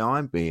being the way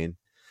I'm being,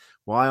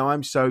 why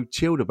I'm so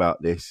chilled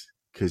about this,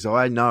 because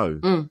I know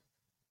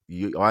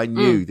I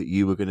knew that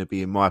you were going to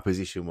be in my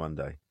position one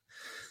day.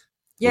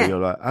 Yeah, where you're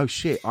like, oh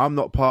shit, I'm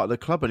not part of the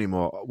club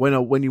anymore.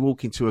 When you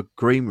walk into a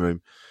green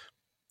room,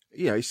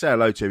 you say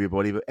hello to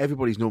everybody, but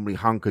everybody's normally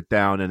hunkered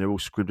down and they're all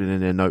scribbling in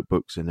their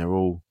notebooks and they're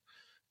all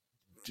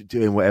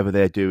doing whatever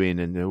they're doing,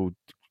 and they're all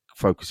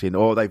focusing,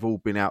 or they've all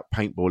been out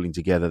paintballing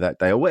together that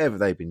day, or whatever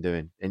they've been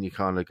doing. And you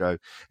kind of go,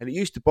 and it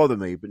used to bother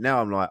me, but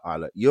now I'm like,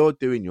 look, you're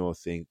doing your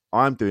thing,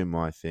 I'm doing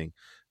my thing.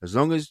 As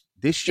long as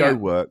this show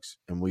works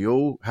and we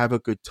all have a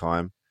good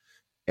time,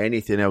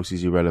 anything else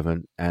is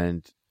irrelevant.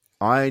 And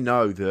I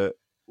know that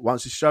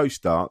once the show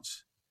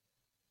starts,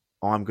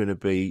 I'm going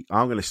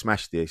to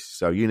smash this.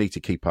 So you need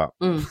to keep up.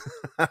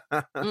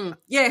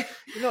 Yeah.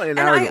 Not in an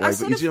arrogant way,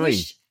 but you see what I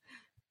mean?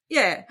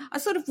 Yeah. I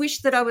sort of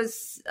wish that I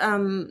was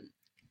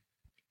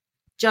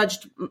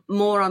judged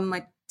more on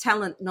my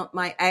talent, not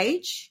my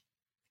age.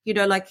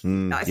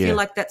 I feel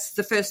like that's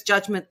the first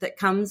judgment that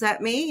comes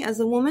at me as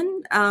a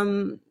woman.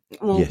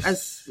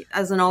 As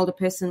an older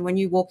person, when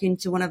you walk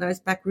into one of those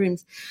back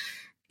rooms,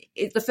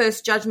 the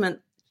first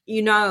judgment,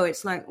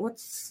 it's like,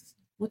 what's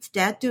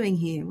Dad doing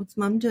here? What's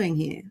Mum doing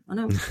here? I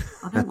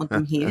don't want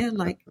them here.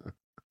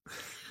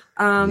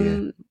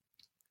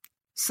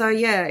 So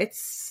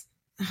it's,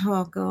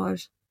 oh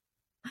God.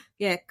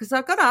 Yeah. 'Cause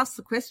I got asked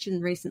the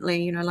question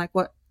recently,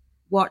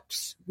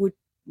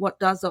 what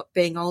does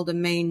being older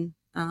mean,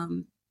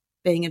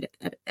 being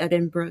at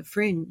Edinburgh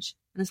Fringe?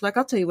 And it's like,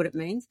 I'll tell you what it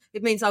means.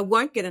 It means I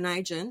won't get an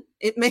agent.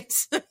 It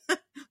means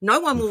no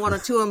one will want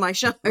to tour my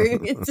show.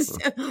 This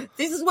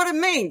is what it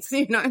means,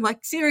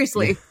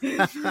 seriously.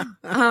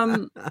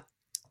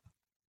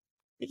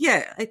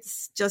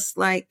 It's just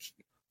like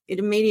it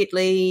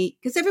immediately,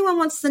 because everyone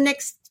wants the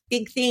next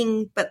big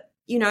thing, but,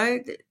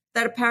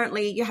 that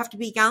apparently you have to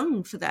be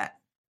young for that.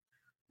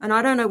 And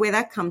I don't know where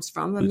that comes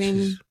from.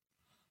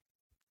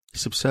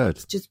 It's absurd.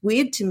 It's just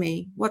weird to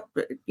me. Well,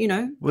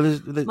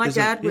 my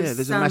dad was...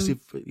 there's a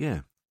massive...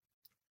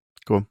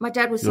 Go on. My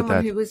dad was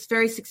someone who was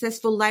very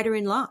successful later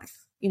in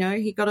life.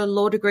 He got a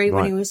law degree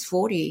when he was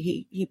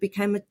 40. He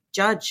became a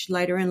judge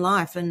later in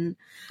life. And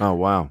oh,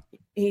 wow.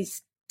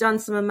 He's done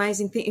some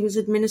amazing things. He was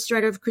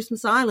administrator of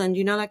Christmas Island,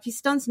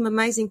 he's done some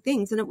amazing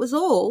things. And it was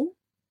all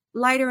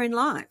later in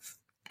life.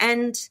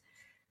 And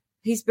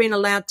he's been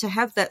allowed to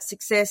have that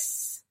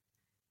success.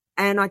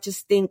 And I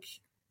just think...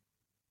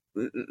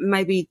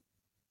 maybe,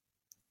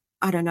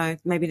 I don't know,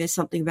 maybe there's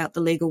something about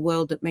the legal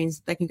world that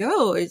means they can go,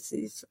 oh,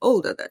 he's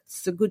older,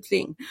 that's a good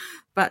thing.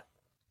 But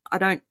I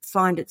don't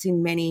find it's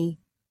in many,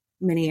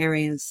 many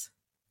areas.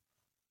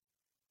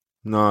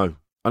 No.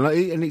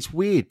 And it's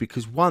weird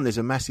because, one, there's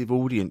a massive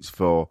audience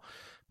for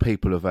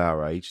people of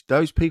our age.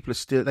 Those people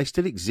they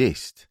still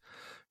exist.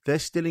 They're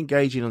still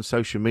engaging on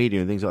social media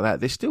and things like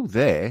that. They're still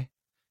there.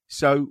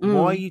 So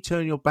why are you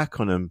turning your back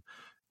on them?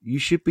 You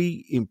should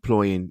be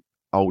employing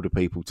older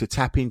people to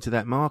tap into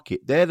that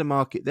market. They're the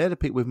market. They're the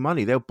people with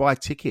money. They'll buy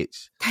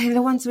tickets. They're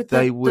the ones with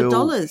the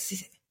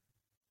dollars.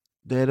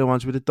 They're the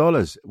ones with the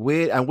dollars.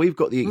 We've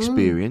got the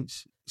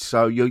experience.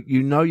 So you're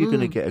going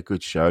to get a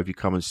good show if you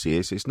come and see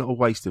us. It's not a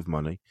waste of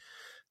money.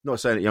 Not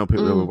saying that young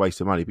people are a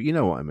waste of money, but you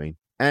know what I mean.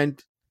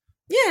 And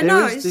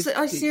I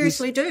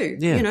seriously do.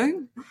 Yeah.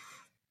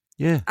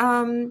 Yeah.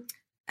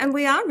 And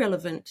we are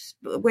relevant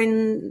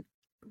when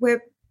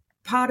we're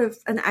part of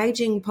an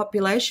aging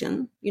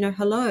population.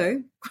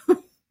 Hello.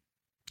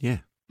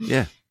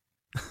 Yeah.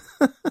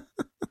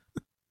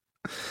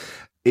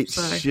 It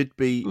should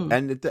be,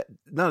 and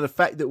the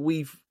fact that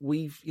we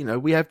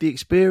have the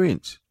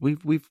experience,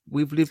 we've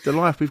lived the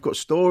life, we've got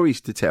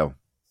stories to tell.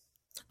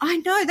 I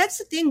know, that's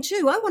the thing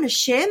too. I want to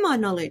share my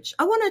knowledge.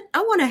 I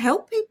want to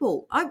help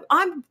people.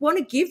 I want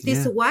to give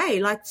this away.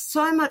 Like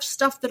so much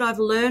stuff that I've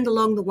learned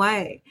along the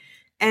way,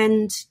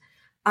 and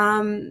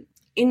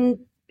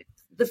in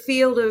the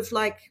field of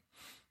like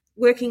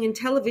working in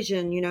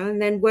television,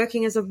 and then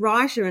working as a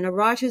writer in a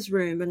writer's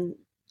room, and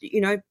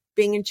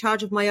being in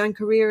charge of my own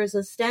career as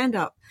a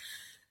stand-up.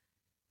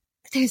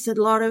 There's a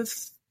lot of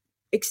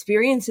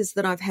experiences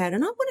that I've had,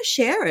 and I want to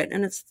share it.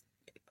 And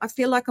I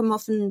feel like I'm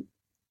often,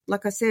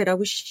 like I said, I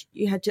wish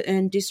you had to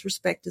earn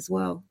disrespect as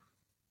well.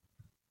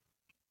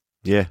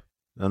 Yeah,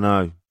 I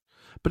know,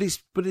 but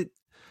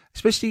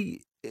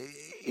especially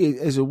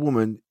as a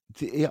woman,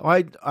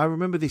 I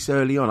remember this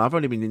early on. I've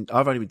only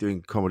been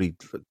doing comedy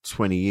for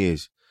 20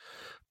 years,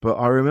 but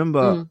I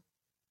remember,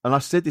 and I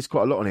said this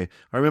quite a lot on here.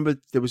 I remember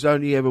there was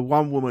only ever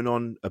one woman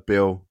on a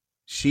bill.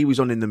 She was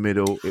on in the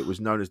middle. It was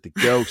known as the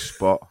girls'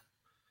 spot.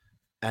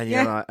 And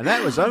you're like, and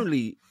that was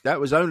only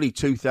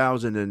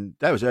 2000, and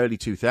that was early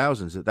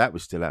 2000s that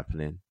was still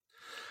happening.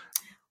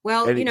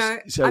 Well, And you know,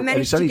 so- I and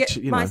managed it's to only get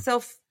t- you know.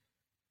 myself.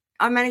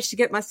 I managed to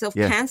get myself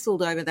Yeah.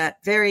 cancelled over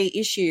that very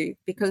issue,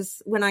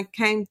 because when I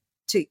came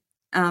to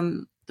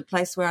the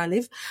place where I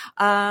live,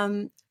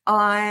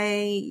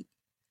 I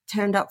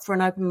turned up for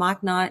an open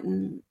mic night,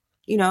 and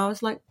you know, I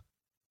was like,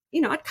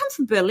 you know, I'd come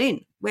from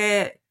Berlin,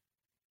 where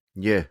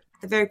Yeah.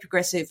 they're very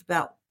progressive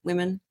about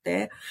women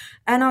there,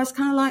 and I was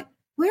kind of like,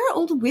 where are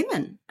all the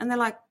women? And they're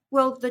like,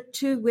 well, the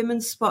 2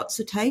 women's spots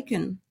are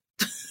taken.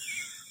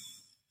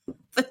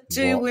 The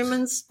 2 What?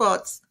 women's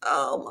spots.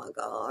 Oh my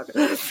God.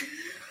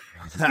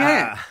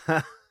 Yeah.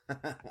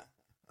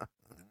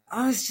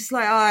 I was just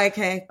like, oh,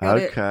 okay. Got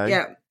it. Okay.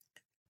 Yeah.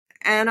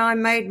 And I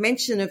made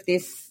mention of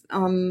this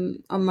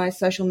on my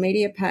social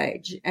media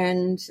page,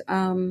 and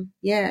I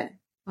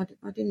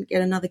didn't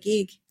get another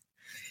gig.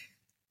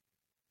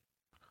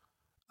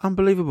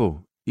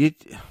 Unbelievable.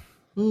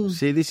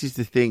 See, this is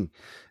the thing.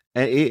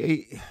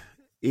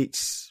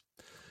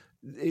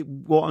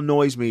 What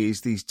annoys me is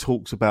these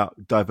talks about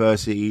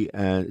diversity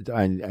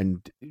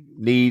and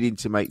needing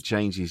to make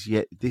changes.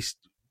 Yet it's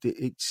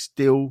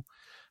still,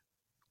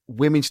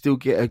 women still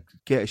get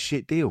a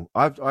shit deal.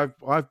 I've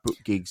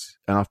booked gigs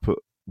and I've put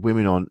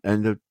women on,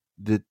 and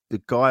the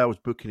guy I was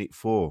booking it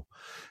for,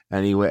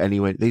 and he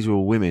went, these are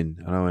all women,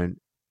 and I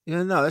went,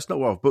 yeah, no, that's not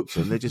what I've booked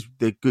them.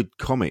 They're good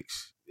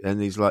comics.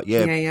 And he's like,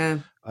 yeah.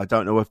 I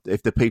don't know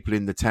if the people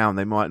in the town,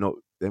 they might not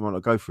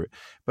go for it.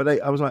 But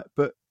I was like,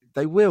 but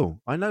they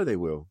will. I know they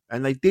will.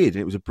 And they did.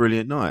 And it was a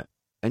brilliant night.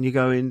 And you're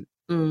going,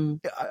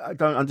 I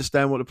don't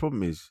understand what the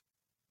problem is.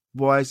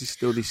 Why is there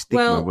still this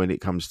stigma when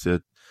it comes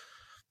to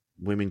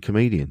women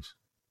comedians?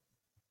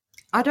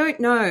 I don't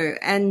know.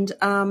 And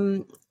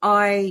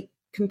I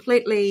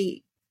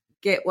completely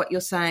get what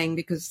you're saying,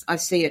 because I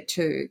see it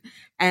too.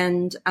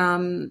 And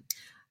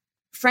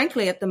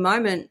frankly, at the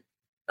moment,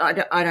 I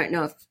don't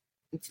know if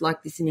it's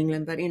like this in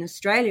England, but in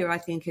Australia, I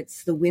think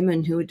it's the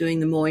women who are doing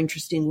the more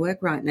interesting work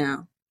right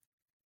now.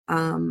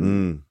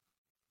 A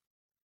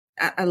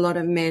lot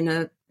of men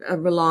are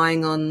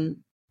relying on,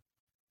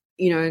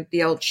 you know,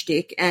 the old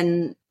shtick,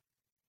 and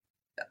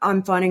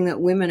I'm finding that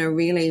women are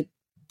really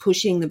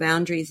pushing the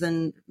boundaries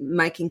and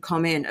making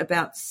comment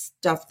about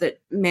stuff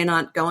that men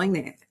aren't going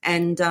there.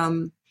 And I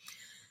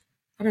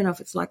don't know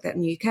if it's like that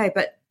in the UK,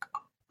 but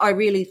I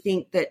really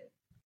think that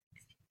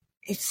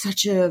it's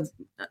such a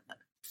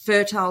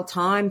fertile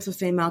time for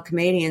female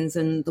comedians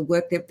and the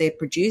work that they're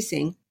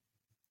producing.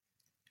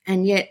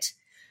 And yet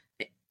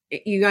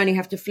you only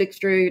have to flick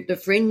through the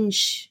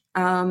Fringe,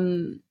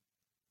 you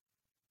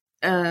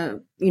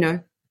know,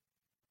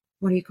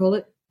 what do you call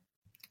it?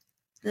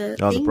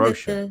 The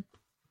brochure.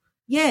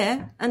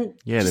 And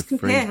just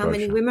compare how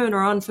many women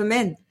are on for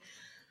men.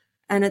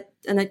 And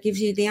it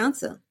gives you the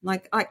answer.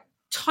 Like, I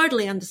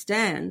totally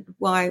understand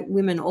why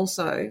women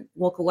also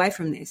walk away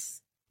from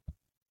this.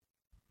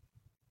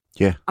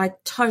 Yeah. I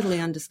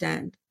totally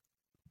understand.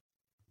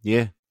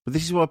 Yeah. But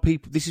this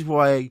is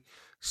why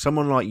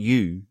someone like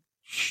you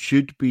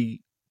should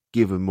be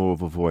given more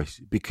of a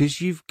voice,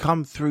 because you've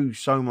come through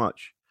so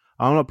much.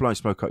 I'm not blowing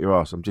smoke up your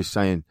ass. I'm just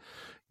saying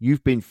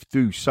you've been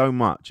through so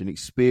much and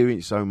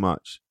experienced so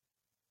much.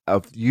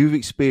 You've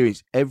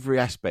experienced every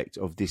aspect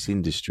of this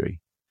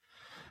industry.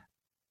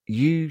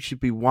 You should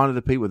be one of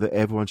the people that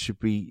everyone should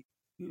be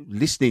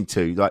listening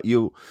to. Like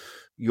you're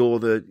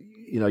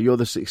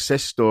the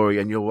success story,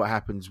 and you're what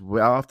happens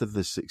after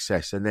the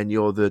success, and then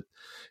you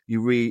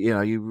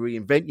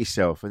reinvent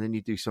yourself, and then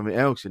you do something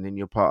else, and then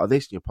you're part of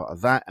this and you're part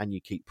of that, and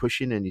you keep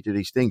pushing and you do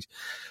these things.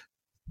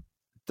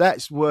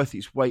 That's worth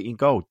its weight in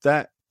gold.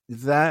 That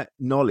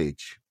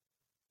knowledge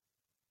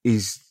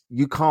is,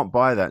 you can't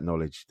buy that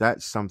knowledge.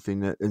 That's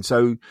something that, and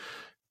so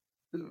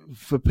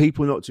for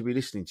people not to be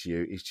listening to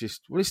you, it's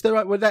just,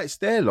 that's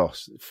their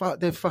loss.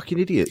 They're fucking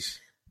idiots.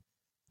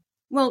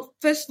 Well,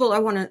 first of all, I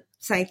want to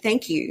say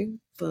thank you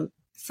for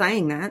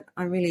saying that.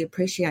 I really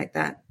appreciate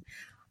that.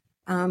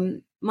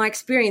 My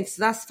experience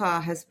thus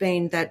far has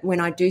been that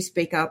when I do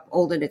speak up,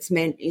 all that it's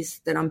meant is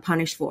that I'm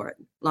punished for it.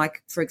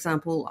 Like, for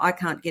example, I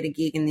can't get a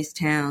gig in this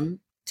town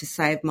to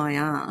save my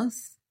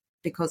ass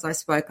because I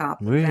spoke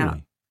up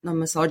about the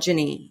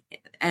misogyny.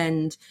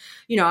 And,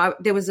 you know,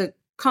 there was a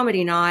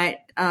comedy night,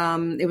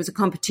 there was a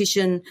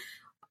competition.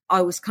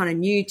 I was kind of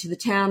new to the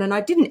town, and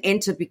I didn't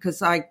enter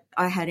because I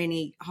had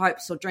any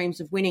hopes or dreams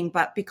of winning,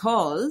 but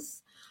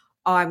because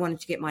I wanted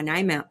to get my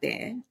name out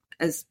there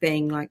as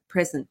being like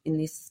present in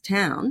this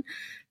town.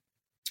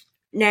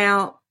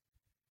 Now,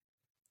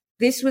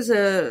 this was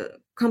a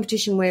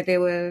competition where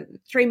there were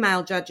 3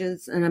 male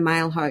judges and a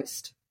male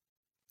host,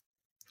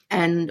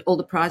 and all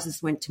the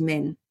prizes went to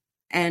men.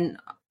 And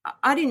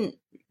I didn't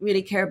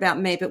really care about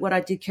me, but what I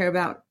did care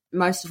about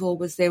most of all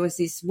was there was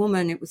this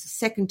woman. It was the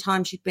second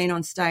time she'd been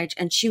on stage,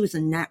 and she was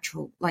a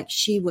natural. Like,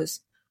 she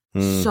was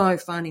so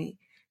funny.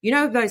 You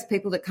know, those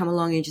people that come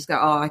along and just go,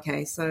 oh,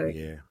 okay, so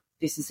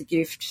this is a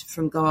gift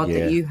from God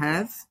that you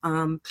have.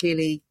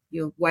 Clearly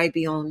You're way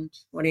beyond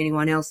what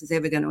anyone else is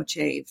ever going to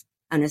achieve.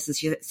 And this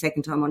is your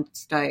second time on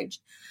stage.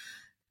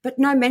 But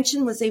no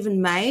mention was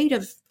even made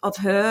of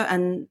her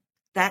and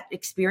that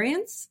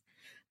experience.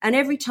 And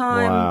every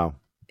time Wow.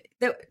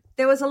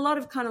 there was a lot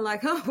of kind of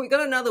like, oh, we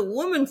got another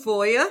woman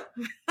for you.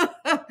 You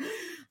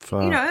know,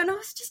 and I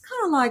was just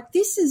kind of like,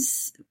 this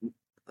is,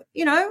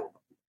 you know,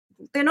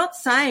 they're not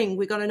saying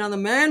we got another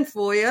man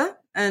for you.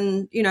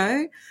 And, you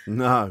know,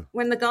 no,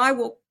 when the guy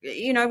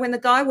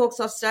walks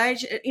off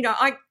stage, you know,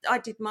 I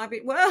did my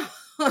bit.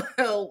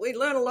 Well, we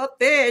learned a lot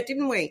there,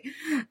 didn't we?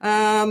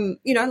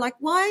 You know, like,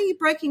 why are you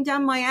breaking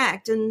down my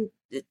act and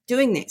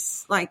doing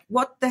this? Like,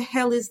 what the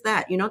hell is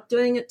that? You're not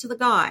doing it to the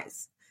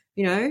guys,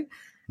 you know?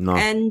 no.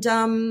 And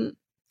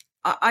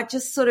I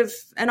just sort of,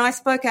 and I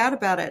spoke out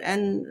about it,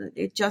 and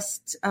it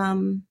just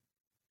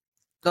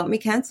got me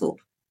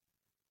cancelled.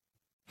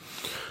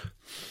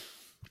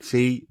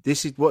 See,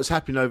 this is what's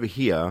happening over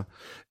here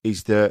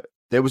is that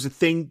there was a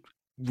thing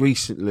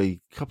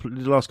recently,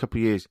 the last couple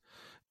of years,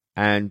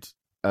 and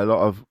a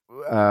lot of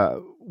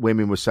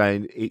women were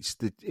saying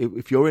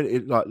if you're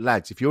in, like,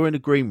 lads, if you're in a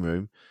green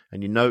room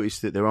and you notice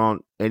that there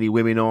aren't any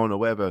women on or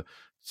whatever,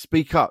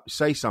 speak up,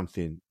 say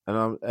something.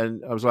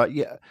 And I was like,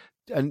 yeah.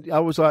 And I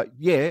was like,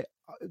 yeah,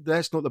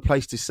 that's not the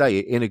place to say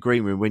it in a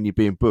green room when you're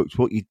being booked.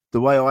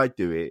 The way I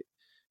do it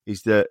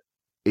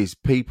is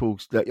people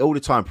that all the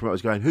time,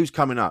 promoters going, who's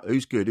coming up,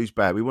 who's good, who's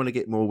bad, we want to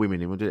get more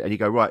women in, and you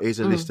go, right, here's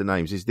a list of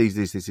names, is this,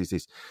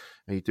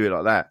 and you do it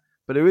like that.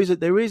 But there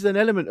is an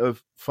element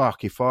of,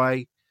 fuck, if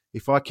I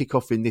kick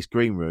off in this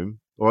green room,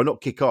 or not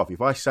kick off, if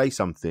I say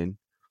something,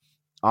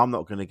 I'm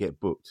not going to get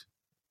booked.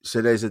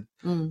 So there's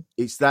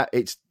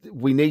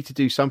we need to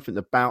do something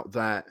about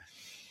that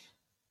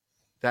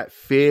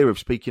fear of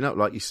speaking up.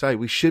 Like you say,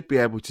 we should be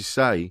able to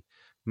say,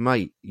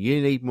 mate,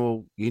 you need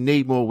more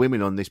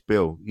women on this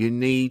bill. You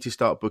need to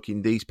start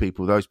booking these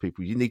people, those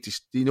people. You need to,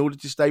 in order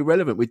to stay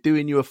relevant. We're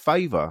doing you a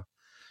favour.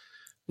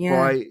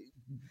 Yeah.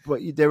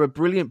 But there are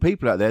brilliant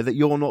people out there that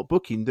you're not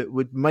booking that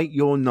would make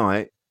your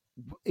night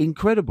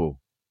incredible.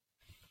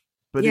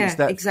 But yeah, it's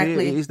that exactly.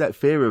 fear, it is that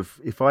fear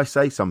of, if I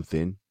say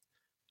something,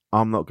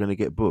 I'm not going to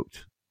get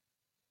booked.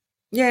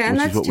 Yeah, and which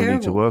that's is what terrible. we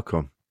need to work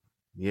on.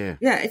 Yeah.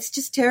 Yeah, it's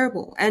just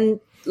terrible. And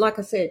like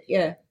I said,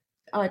 yeah,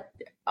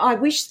 I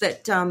wish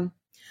that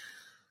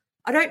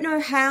I don't know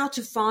how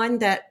to find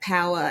that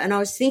power. And I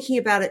was thinking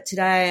about it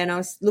today, and I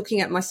was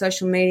looking at my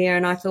social media,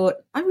 and I thought,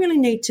 I really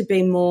need to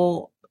be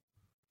more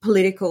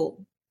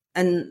political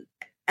and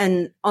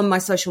on my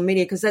social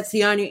media, because that's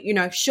the only, you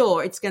know,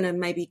 sure, it's going to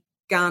maybe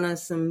garner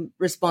some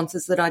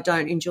responses that I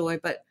don't enjoy,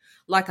 but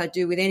like I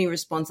do with any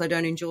response I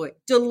don't enjoy,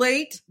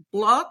 delete,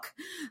 block.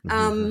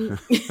 Yeah.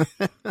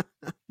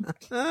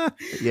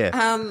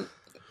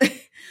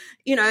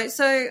 You know,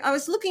 so I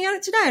was looking at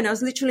it today, and I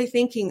was literally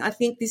thinking, I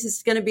think this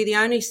is going to be the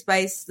only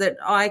space that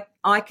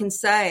I can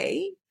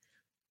say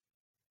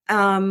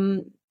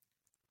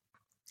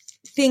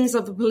things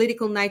of a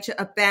political nature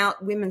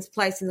about women's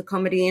place in the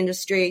comedy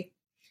industry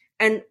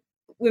and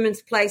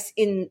women's place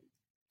in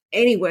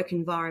any work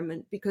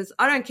environment, because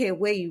I don't care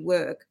where you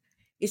work.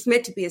 It's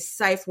meant to be a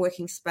safe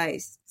working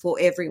space for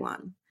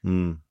everyone.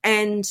 Mm.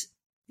 And,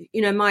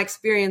 you know, my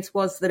experience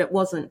was that it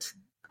wasn't.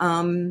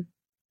 And,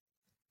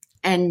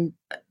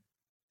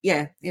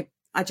 yeah,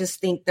 I just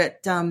think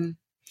that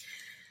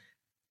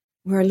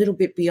we're a little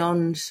bit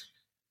beyond,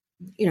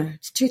 you know,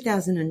 it's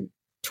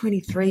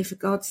 2023, for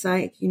God's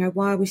sake. You know,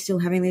 why are we still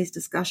having these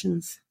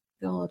discussions?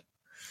 God.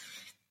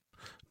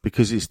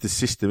 Because it's the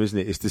system, isn't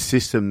it? It's the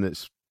system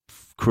that's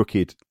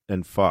crooked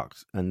and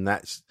fucked, and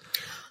that's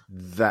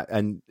that.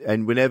 And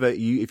whenever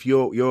if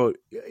you're you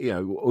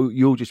know,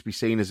 you'll just be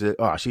seen as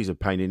she's a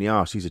pain in the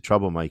arse, she's a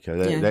troublemaker.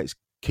 Yeah. Let's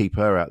keep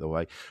her out of the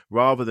way,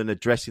 rather than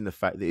addressing the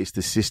fact that it's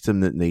the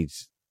system that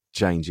needs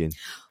changing.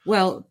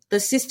 Well,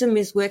 the system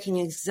is working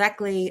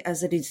exactly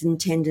as it is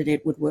intended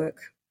it would work,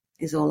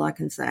 is all I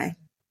can say.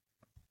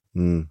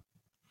 Mm.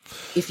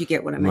 If you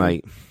get what I mean.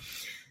 Mate,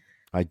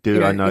 I do. You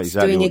know, I know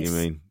exactly what you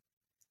mean.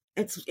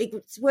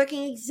 It's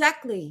working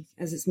exactly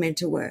as it's meant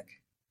to work.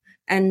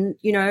 And,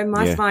 you know,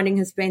 my finding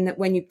has been that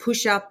when you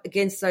push up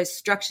against those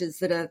structures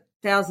that are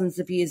thousands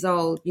of years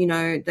old, you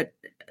know, that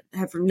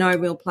have no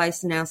real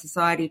place in our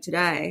society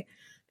today,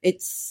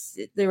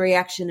 the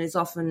reaction is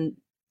often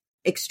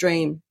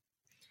extreme.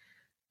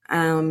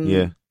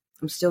 I'm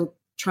still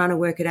trying to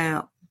work it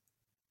out.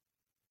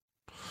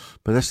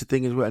 But that's the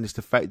thing as well, and it's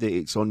the fact that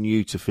it's on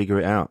you to figure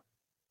it out.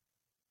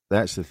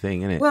 That's the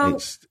thing, isn't it?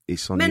 Well,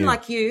 it's on men you.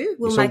 like you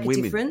will make a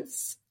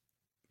difference.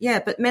 Yeah,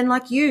 but men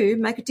like you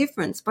make a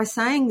difference by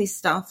saying this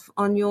stuff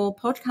on your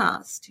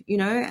podcast, you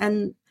know,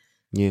 and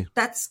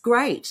that's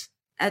great.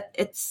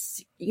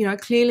 It's, you know,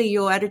 clearly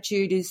your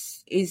attitude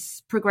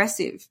is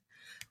progressive,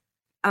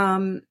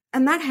 and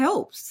that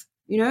helps,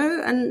 you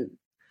know, and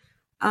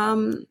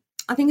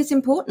I think it's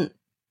important.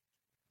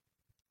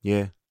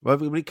 Yeah,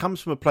 well, it comes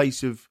from a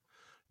place of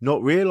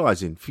not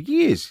realising. For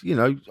years, you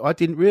know, I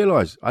didn't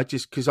realise.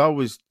 Because I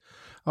was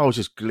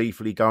just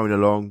gleefully going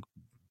along,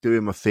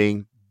 doing my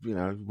thing, you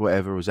know,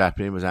 whatever was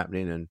happening,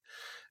 and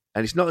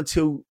it's not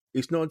until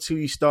it's not until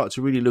you start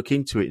to really look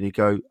into it and you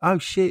go, oh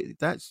shit,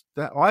 that's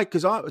that.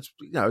 Because I,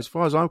 as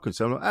far as I'm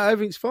concerned, like,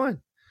 everything's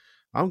fine.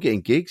 I'm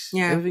getting gigs.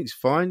 Yeah. Everything's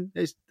fine.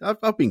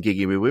 I've been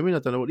gigging with women. I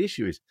don't know what the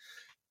issue is.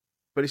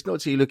 But it's not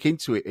until you look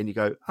into it and you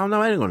go, oh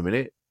no, hang on a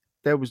minute.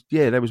 There was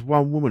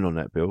one woman on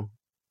that bill,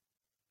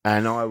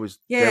 and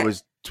there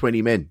was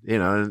 20 men,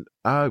 and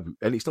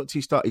it's not until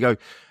you start, you go,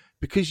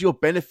 because you're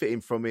benefiting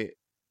from it,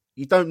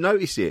 you don't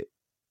notice it.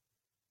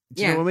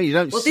 Do you know what I mean? You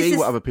don't see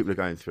what other people are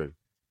going through.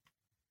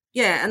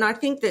 Yeah, and I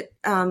think that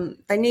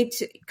they need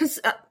to, because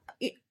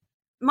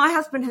my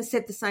husband has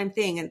said the same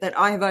thing, and that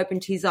I have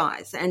opened his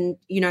eyes, and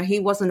he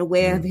wasn't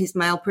aware of his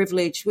male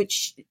privilege,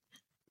 which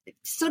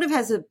sort of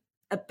has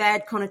a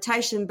bad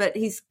connotation, but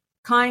he's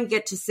kind of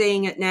get to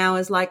seeing it now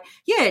as like,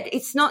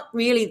 it's not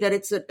really that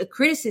it's a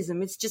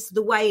criticism, it's just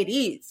the way it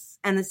is,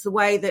 and it's the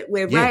way that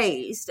we're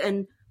raised,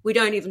 and we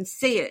don't even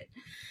see it.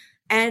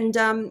 And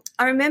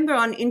I remember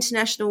on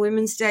International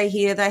Women's Day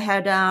here, they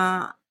had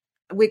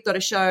we've got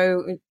a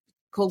show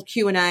called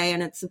Q&A,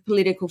 and it's a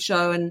political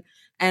show, and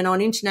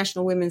on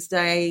International Women's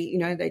Day,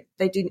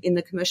 they did in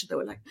the commercial, they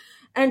were like,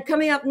 and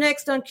coming up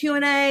next on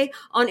Q&A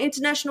on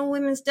International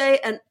Women's Day,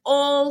 an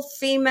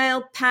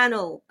all-female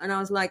panel. And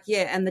I was like,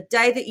 and the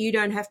day that you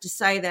don't have to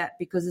say that,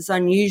 because it's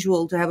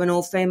unusual to have an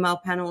all-female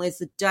panel, is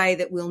the day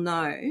that we'll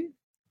know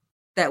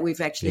that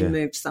we've actually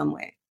moved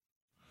somewhere.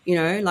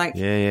 Like...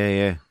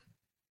 Yeah.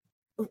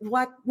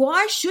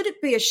 Why should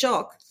it be a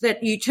shock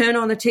that you turn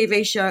on a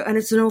TV show and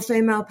it's an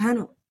all-female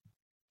panel?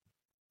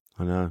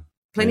 I know.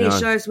 Plenty of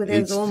shows where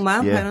there's all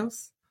male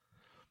panels.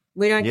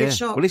 We don't get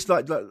shocked. Well,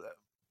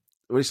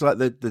 it's like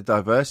the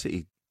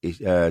diversity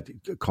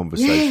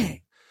conversation. Yeah.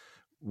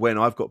 When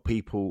I've got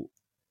people,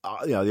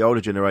 the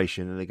older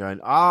generation, and they're going,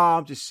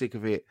 I'm just sick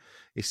of it.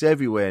 It's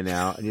everywhere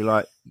now. And you're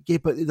like,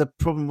 but the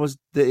problem was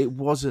that it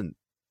wasn't.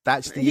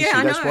 That's the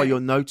issue. That's why you're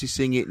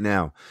noticing it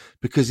now,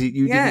 because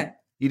you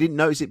didn't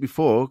notice it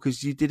before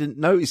because you didn't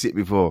notice it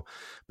before.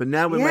 But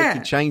now we're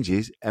making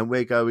changes, and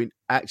we're going,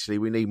 actually,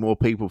 we need more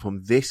people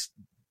from this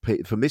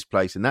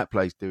place and that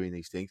place doing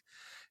these things.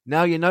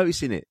 Now you're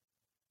noticing it.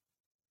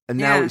 And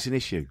now it's an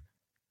issue.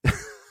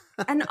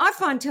 And I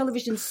find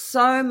television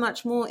so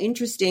much more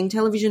interesting,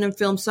 television and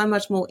film so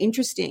much more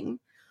interesting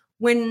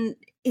when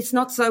it's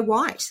not so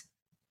white.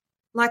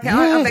 Like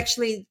I've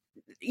actually,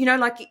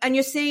 and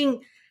you're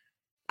seeing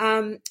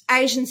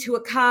Asians who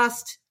are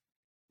cast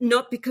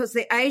not because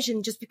they're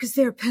Asian, just because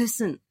they're a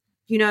person,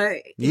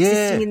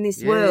 existing in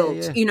this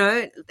world.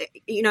 Yeah.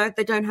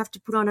 They don't have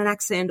to put on an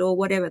accent or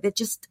whatever. They're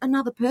just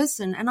another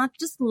person, and I'm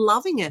just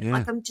loving it. Yeah.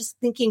 Like I'm just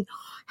thinking,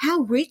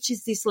 how rich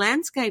is this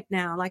landscape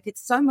now? Like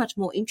it's so much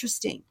more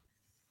interesting.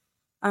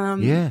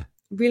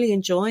 Really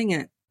enjoying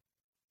it.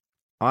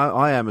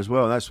 I am as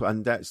well. This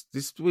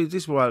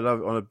is what I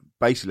love on a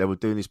basic level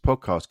doing this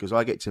podcast, because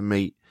I get to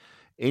meet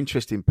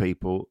interesting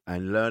people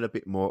and learn a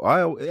bit more.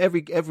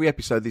 Every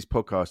episode of this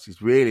podcast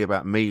is really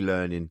about me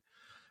learning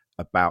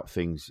about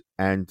things,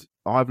 and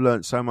I've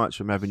learned so much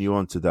from having you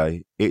on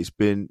today. It's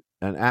been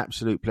an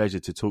absolute pleasure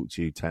to talk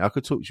to you, Tania. I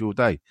could talk to you all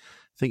day. I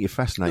think you're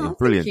fascinating,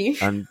 brilliant,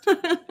 thank you. And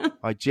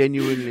I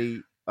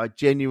genuinely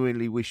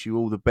wish you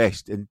all the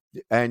best. And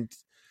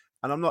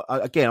I'm not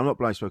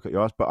blowing smoke at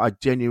your ass, but I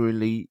think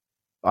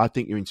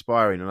you're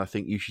inspiring, and I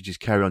think you should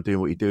just carry on doing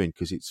what you're doing,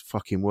 because it's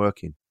fucking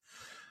working.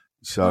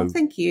 So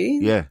thank you.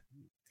 Yeah,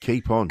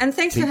 keep on. And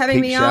thanks for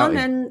having me on,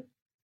 and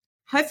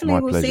hopefully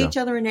we'll see each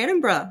other in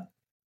Edinburgh.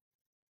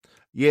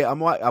 Yeah, I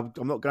might. I'm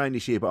not going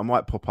this year, but I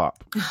might pop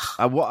up.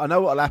 I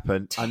know what'll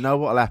happen.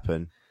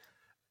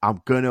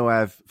 I'm going to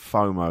have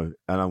FOMO,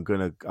 and I'm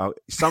going to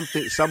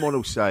someone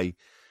will say,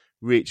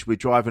 Rich, we're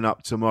driving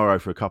up tomorrow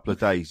for a couple of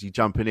days. You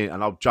jumping in?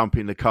 And I'll jump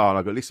in the car, and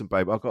I go, listen,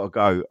 babe, I've got to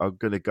go. I'm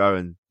going to go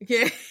and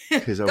got my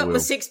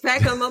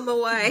 6-pack. I'm on my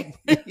way.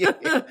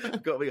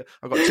 I've got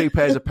 2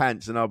 pairs of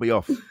pants, and I'll be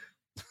off.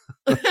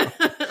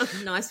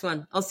 Nice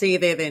one. I'll see you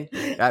there then.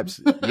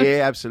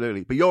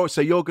 Absolutely. But you're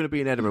going to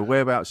be in Edinburgh.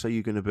 Whereabouts are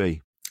you going to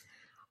be?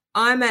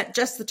 I'm at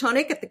Just the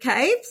Tonic at the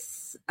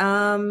Caves.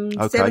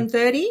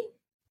 7:30,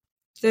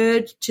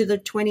 3rd to the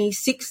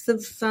 26th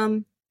of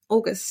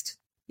August.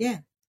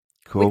 Yeah.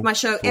 Cool. With my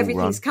show,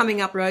 Everything's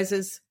Coming Up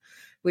Roses,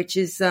 which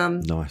is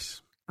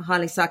nice, a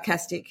highly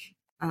sarcastic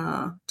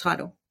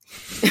title.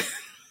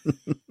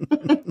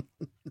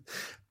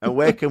 And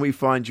where can we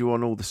find you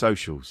on all the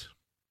socials?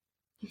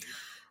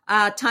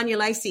 Tania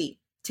Lacy,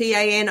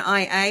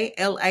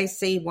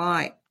 TaniaLacy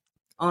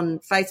on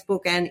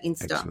Facebook and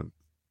Insta. Excellent.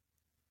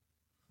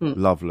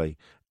 Lovely.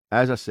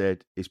 As I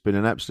said, it's been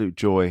an absolute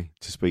joy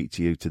to speak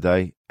to you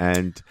today.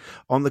 And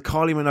on the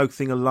Kylie Minogue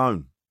thing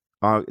alone,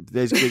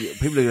 there's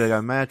people are going to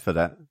go mad for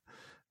that.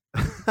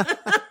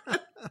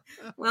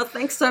 Well,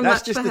 thanks so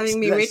much for having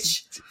me,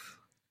 Rich.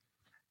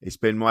 It's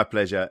been my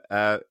pleasure.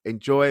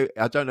 Enjoy.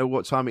 I don't know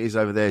what time it is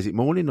over there. Is it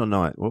morning or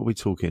night? What are we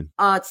talking?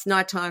 It's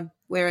nighttime.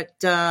 We're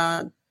at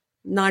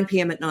 9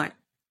 p.m. at night.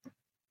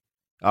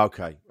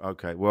 Okay.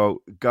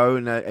 Well, go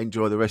and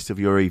enjoy the rest of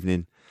your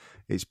evening.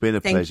 It's been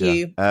a pleasure.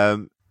 Thank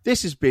you.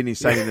 This has been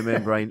Insane in the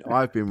Membrane.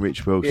 I've been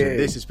Rich Wilson. Yeah.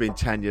 This has been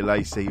Tania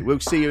Lacy.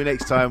 We'll see you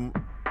next time.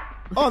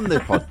 on the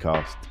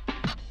podcast.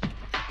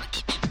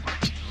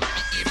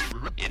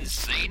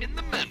 Insane in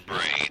the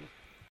membrane.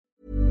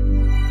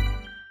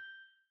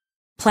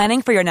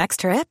 Planning for your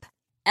next trip?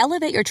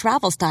 Elevate your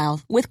travel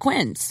style with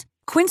Quince.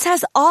 Quince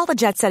has all the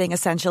jet-setting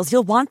essentials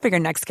you'll want for your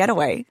next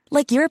getaway,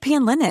 like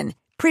European linen,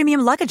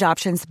 premium luggage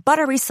options,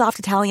 buttery soft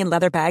Italian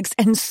leather bags,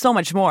 and so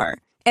much more.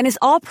 And is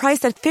all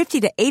priced at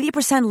 50 to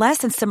 80% less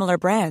than similar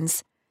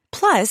brands.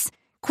 Plus,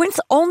 Quince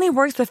only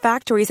works with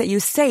factories that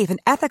use safe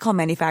and ethical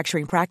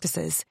manufacturing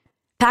practices.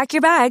 Pack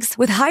your bags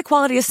with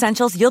high-quality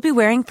essentials you'll be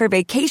wearing for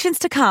vacations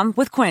to come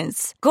with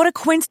Quince. Go to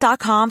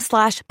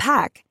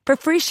quince.com/pack for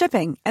free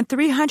shipping and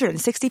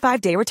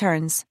 365-day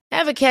returns.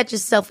 Ever catch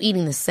yourself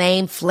eating the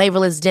same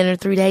flavorless dinner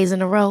 3 days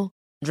in a row?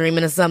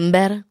 Dreaming of something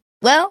better?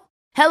 Well,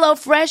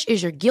 HelloFresh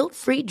is your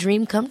guilt-free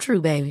dream come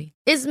true, baby.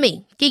 It's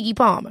me, Keke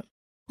Palmer.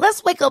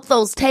 Let's wake up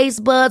those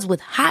taste buds with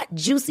hot,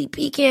 juicy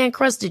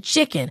pecan-crusted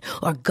chicken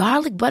or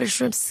garlic butter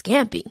shrimp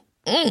scampi.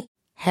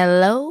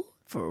 Hello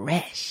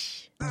Fresh.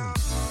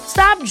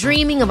 Stop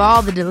dreaming of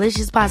all the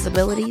delicious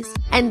possibilities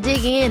and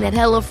dig in at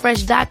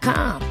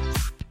HelloFresh.com.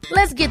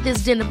 Let's get this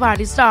dinner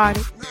party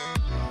started.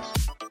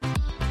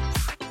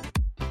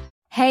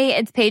 Hey,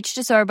 it's Paige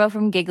DeSorbo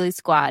from Giggly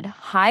Squad.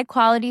 High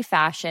quality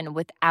fashion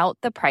without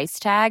the price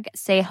tag.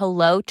 Say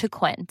hello to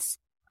Quince.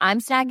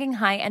 I'm snagging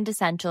high-end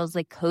essentials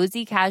like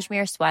cozy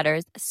cashmere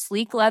sweaters,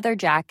 sleek leather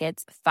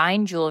jackets,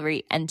 fine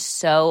jewelry, and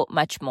so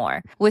much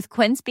more. With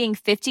Quince being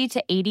 50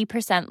 to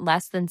 80%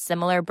 less than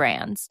similar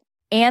brands.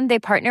 And they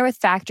partner with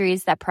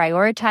factories that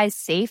prioritize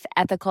safe,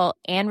 ethical,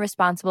 and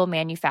responsible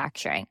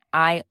manufacturing.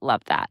 I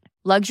love that.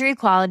 Luxury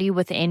quality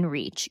within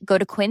reach. Go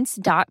to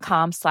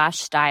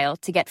quince.com/style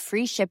to get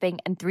free shipping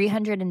and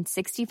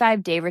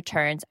 365-day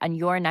returns on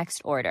your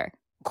next order.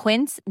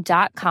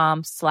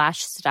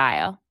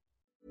 Quince.com/style.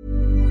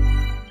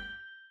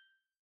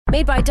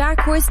 Made by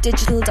darkhorse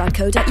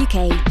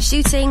digital.co.uk.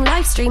 Shooting,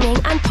 live streaming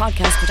and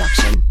podcast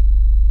production.